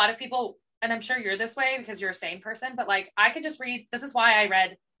 I think a lot of people, and I'm sure you're this way because you're a sane person, but like I could just read, this is why I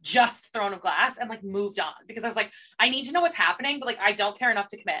read just Throne of Glass and like moved on, because I was like, I need to know what's happening, but like I don't care enough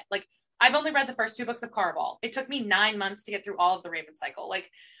to commit. Like, I've only read the first 2 books of Caraval. It took me 9 months to get through all of the Raven cycle. Like,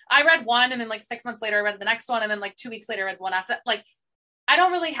 I read one, and then like 6 months later I read the next one, and then like 2 weeks later I read the one after. Like, I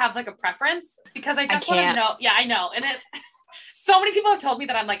don't really have like a preference, because I just want to know. Yeah, I know. And so many people have told me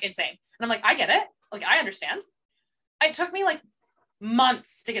that I'm like insane, and I'm like, I get it. Like, I understand. It took me like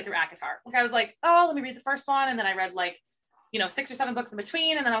months to get through ACOTAR. Like, I was like, oh, let me read the first one, and then I read like, you know, 6 or 7 books in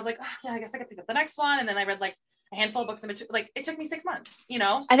between, and then I was like, oh, yeah, I guess I could pick up the next one, and then I read like a handful of books in between. Like, it took me 6 months, you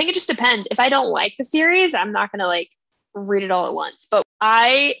know? I think it just depends. If I don't like the series, I'm not gonna like read it all at once. But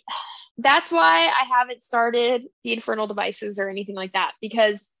that's why I haven't started the Infernal Devices or anything like that,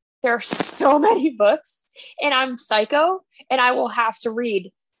 because there are so many books, and I'm psycho, and I will have to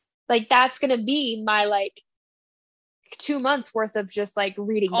read. Like, that's gonna be my like 2 months worth of just like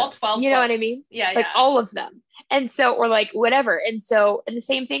reading all those, 12 you know books. what I mean? Yeah, like all of them. And so, or like whatever. And so, and the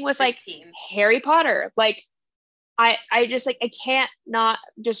same thing with 15. like Harry Potter. Like, I just like, I can't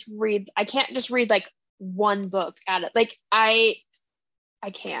just read like one book at it. Like I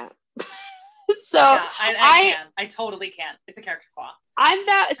can't. So yeah, I can. I totally can. It's a character flaw. I'm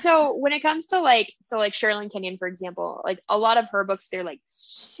that. So when it comes to like Sherilyn Kenyon, for example, like a lot of her books, they're like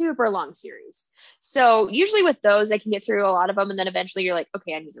super long series. So usually with those, I can get through a lot of them. And then eventually you're like,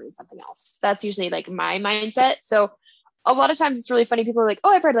 okay, I need to read something else. That's usually like my mindset. So a lot of times it's really funny. People are like, oh,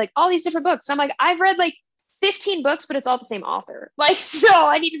 I've read like all these different books. So I'm like, I've read like 15 books, but it's all the same author. Like, so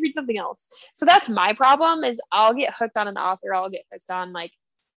I need to read something else. So that's my problem, is I'll get hooked on an author. I'll get hooked on like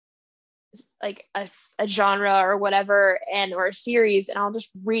a genre or whatever, or a series, and I'll just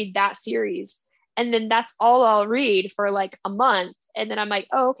read that series. And then that's all I'll read for like a month. And then I'm like,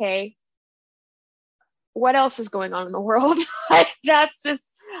 oh, okay, what else is going on in the world? Like, that's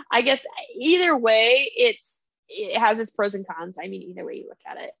just, I guess either way, it has its pros and cons. I mean, either way you look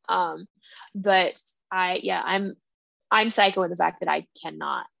at it. But I'm psycho in the fact that I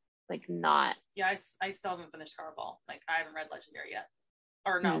cannot not. Yeah, I still haven't finished Caraval. Like, I haven't read Legendary yet.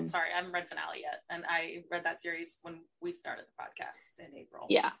 Or no, sorry, I haven't read Finale yet. And I read that series when we started the podcast in April.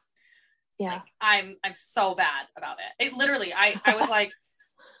 Yeah. Like, I'm so bad about it. It literally, I was like,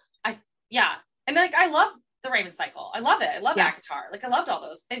 and like, I love the Raven cycle. I love it. I love ACOTAR. Like, I loved all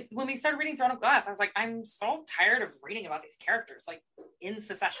those. When we started reading Throne of Glass, I was like, I'm so tired of reading about these characters like in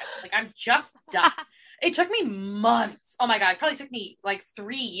succession. Like, I'm just done. It took me months. Oh my God. It probably took me like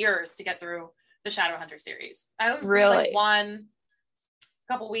 3 years to get through the Shadowhunter series. I would read like 1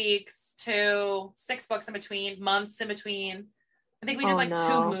 couple weeks, 2, 6 books in between, months in between. I think we did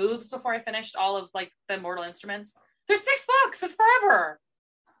 2 moves before I finished all of like the Mortal Instruments. There's 6 books. It's forever.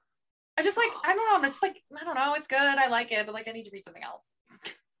 I just like, I don't know. I'm just like, I don't know. It's good. I like it, but like, I need to read something else.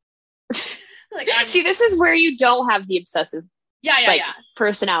 Like, see, this is where you don't have the obsessive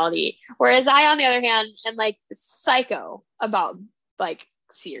personality. Whereas I, on the other hand, am like psycho about like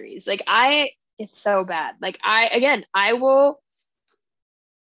series. Like, it's so bad. Like, I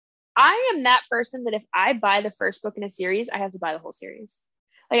am that person that if I buy the first book in a series, I have to buy the whole series.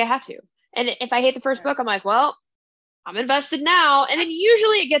 Like, I have to. And if I hate the first book, I'm like, well, I'm invested now. And then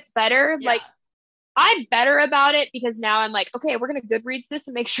usually it gets better. Yeah. Like, I'm better about it because now I'm like, okay, we're going to Goodreads this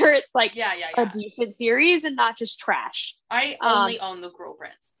and make sure it's like a decent series and not just trash. I only own the Gruel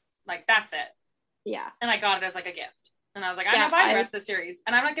Prince. Like, that's it. Yeah. And I got it as like a gift. And I was like, I'm not buying the rest of the series.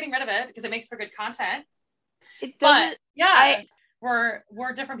 And I'm not getting rid of it because it makes for good content. It doesn't. But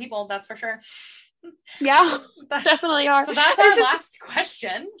we're different people, that's for sure. Yeah, definitely are. So that's our last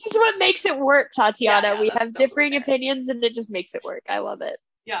question. This is what makes it work, Tatiana. We have differing opinions, and it just makes it work. I love it.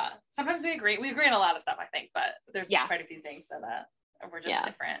 Yeah, sometimes we agree. We agree on a lot of stuff, I think, but there's quite a few things that we're just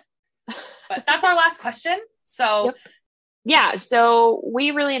different. But that's our last question. So so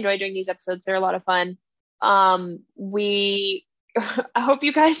we really enjoy doing these episodes. They're a lot of fun. I hope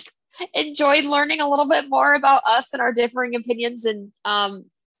you guys enjoyed learning a little bit more about us and our differing opinions and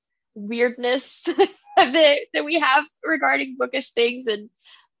weirdness. that we have regarding bookish things and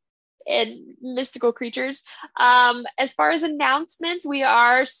mystical creatures. As far as announcements,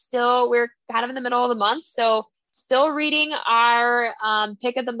 we're kind of in the middle of the month, so still reading our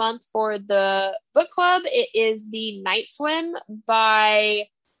pick of the month for the book club. It is The Night Swim by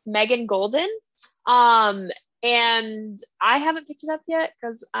Megan Golden. And I haven't picked it up yet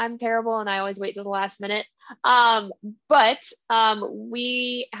because I'm terrible and I always wait till the last minute. But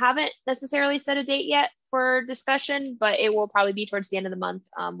we haven't necessarily set a date yet for discussion, but it will probably be towards the end of the month,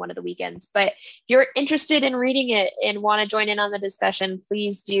 one of the weekends. But if you're interested in reading it and want to join in on the discussion,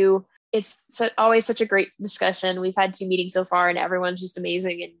 please do. It's always such a great discussion. We've had 2 meetings so far and everyone's just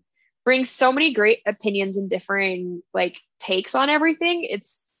amazing and brings so many great opinions and differing takes on everything.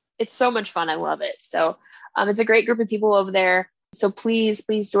 It's so much fun. I love it. So it's a great group of people over there. So please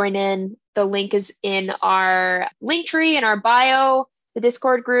join in. The link is in our link tree in our bio, the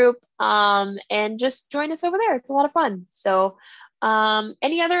Discord group, and just join us over there. It's a lot of fun. So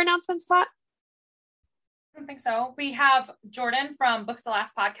any other announcements, Tot? I don't think so. We have Jordan from Books to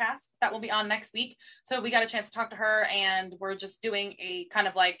Last podcast that will be on next week. So we got a chance to talk to her, and we're just doing a kind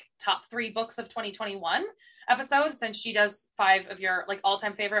of top 3 books of 2021 episodes. Since she does 5 of your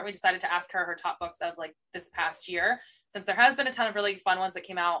all-time favorite, we decided to ask her top books of this past year, since there has been a ton of really fun ones that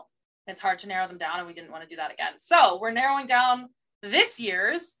came out. It's hard to narrow them down, and we didn't want to do that again. So we're narrowing down this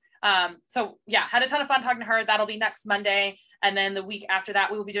year's. So yeah, had a ton of fun talking to her. That'll be next Monday. And then the week after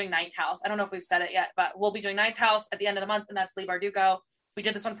that, we will be doing Ninth House. I don't know if we've said it yet, but we'll be doing Ninth House at the end of the month. And that's Lee Bardugo. We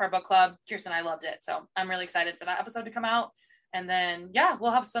did this one for our book club. Kirsten and I loved it. So I'm really excited for that episode to come out. And then, yeah,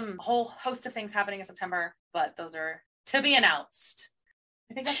 we'll have some whole host of things happening in September, but those are to be announced.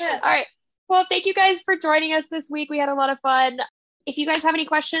 I think that's it. All right. Well, thank you guys for joining us this week. We had a lot of fun. If you guys have any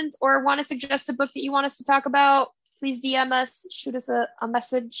questions or want to suggest a book that you want us to talk about, please DM us, shoot us a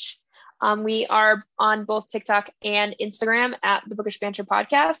message. We are on both TikTok and Instagram at the Bookish Banter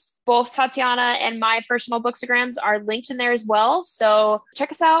Podcast. Both Tatiana and my personal bookstagrams are linked in there as well. So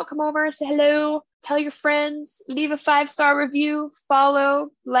check us out, come over, say hello, tell your friends, leave a 5-star review, follow,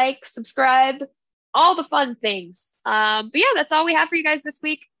 subscribe, all the fun things. But yeah, that's all we have for you guys this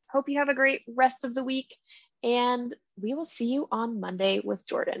week. Hope you have a great rest of the week, and we will see you on Monday with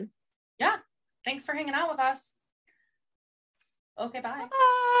Jordan. Yeah. Thanks for hanging out with us. Okay, bye.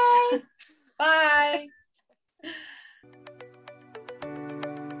 Bye. Bye.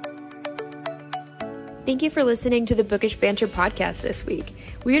 Thank you for listening to the Bookish Banter podcast this week.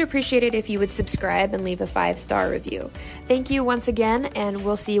 We would appreciate it if you would subscribe and leave a 5-star review. Thank you once again, and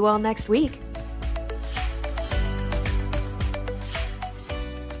we'll see you all next week.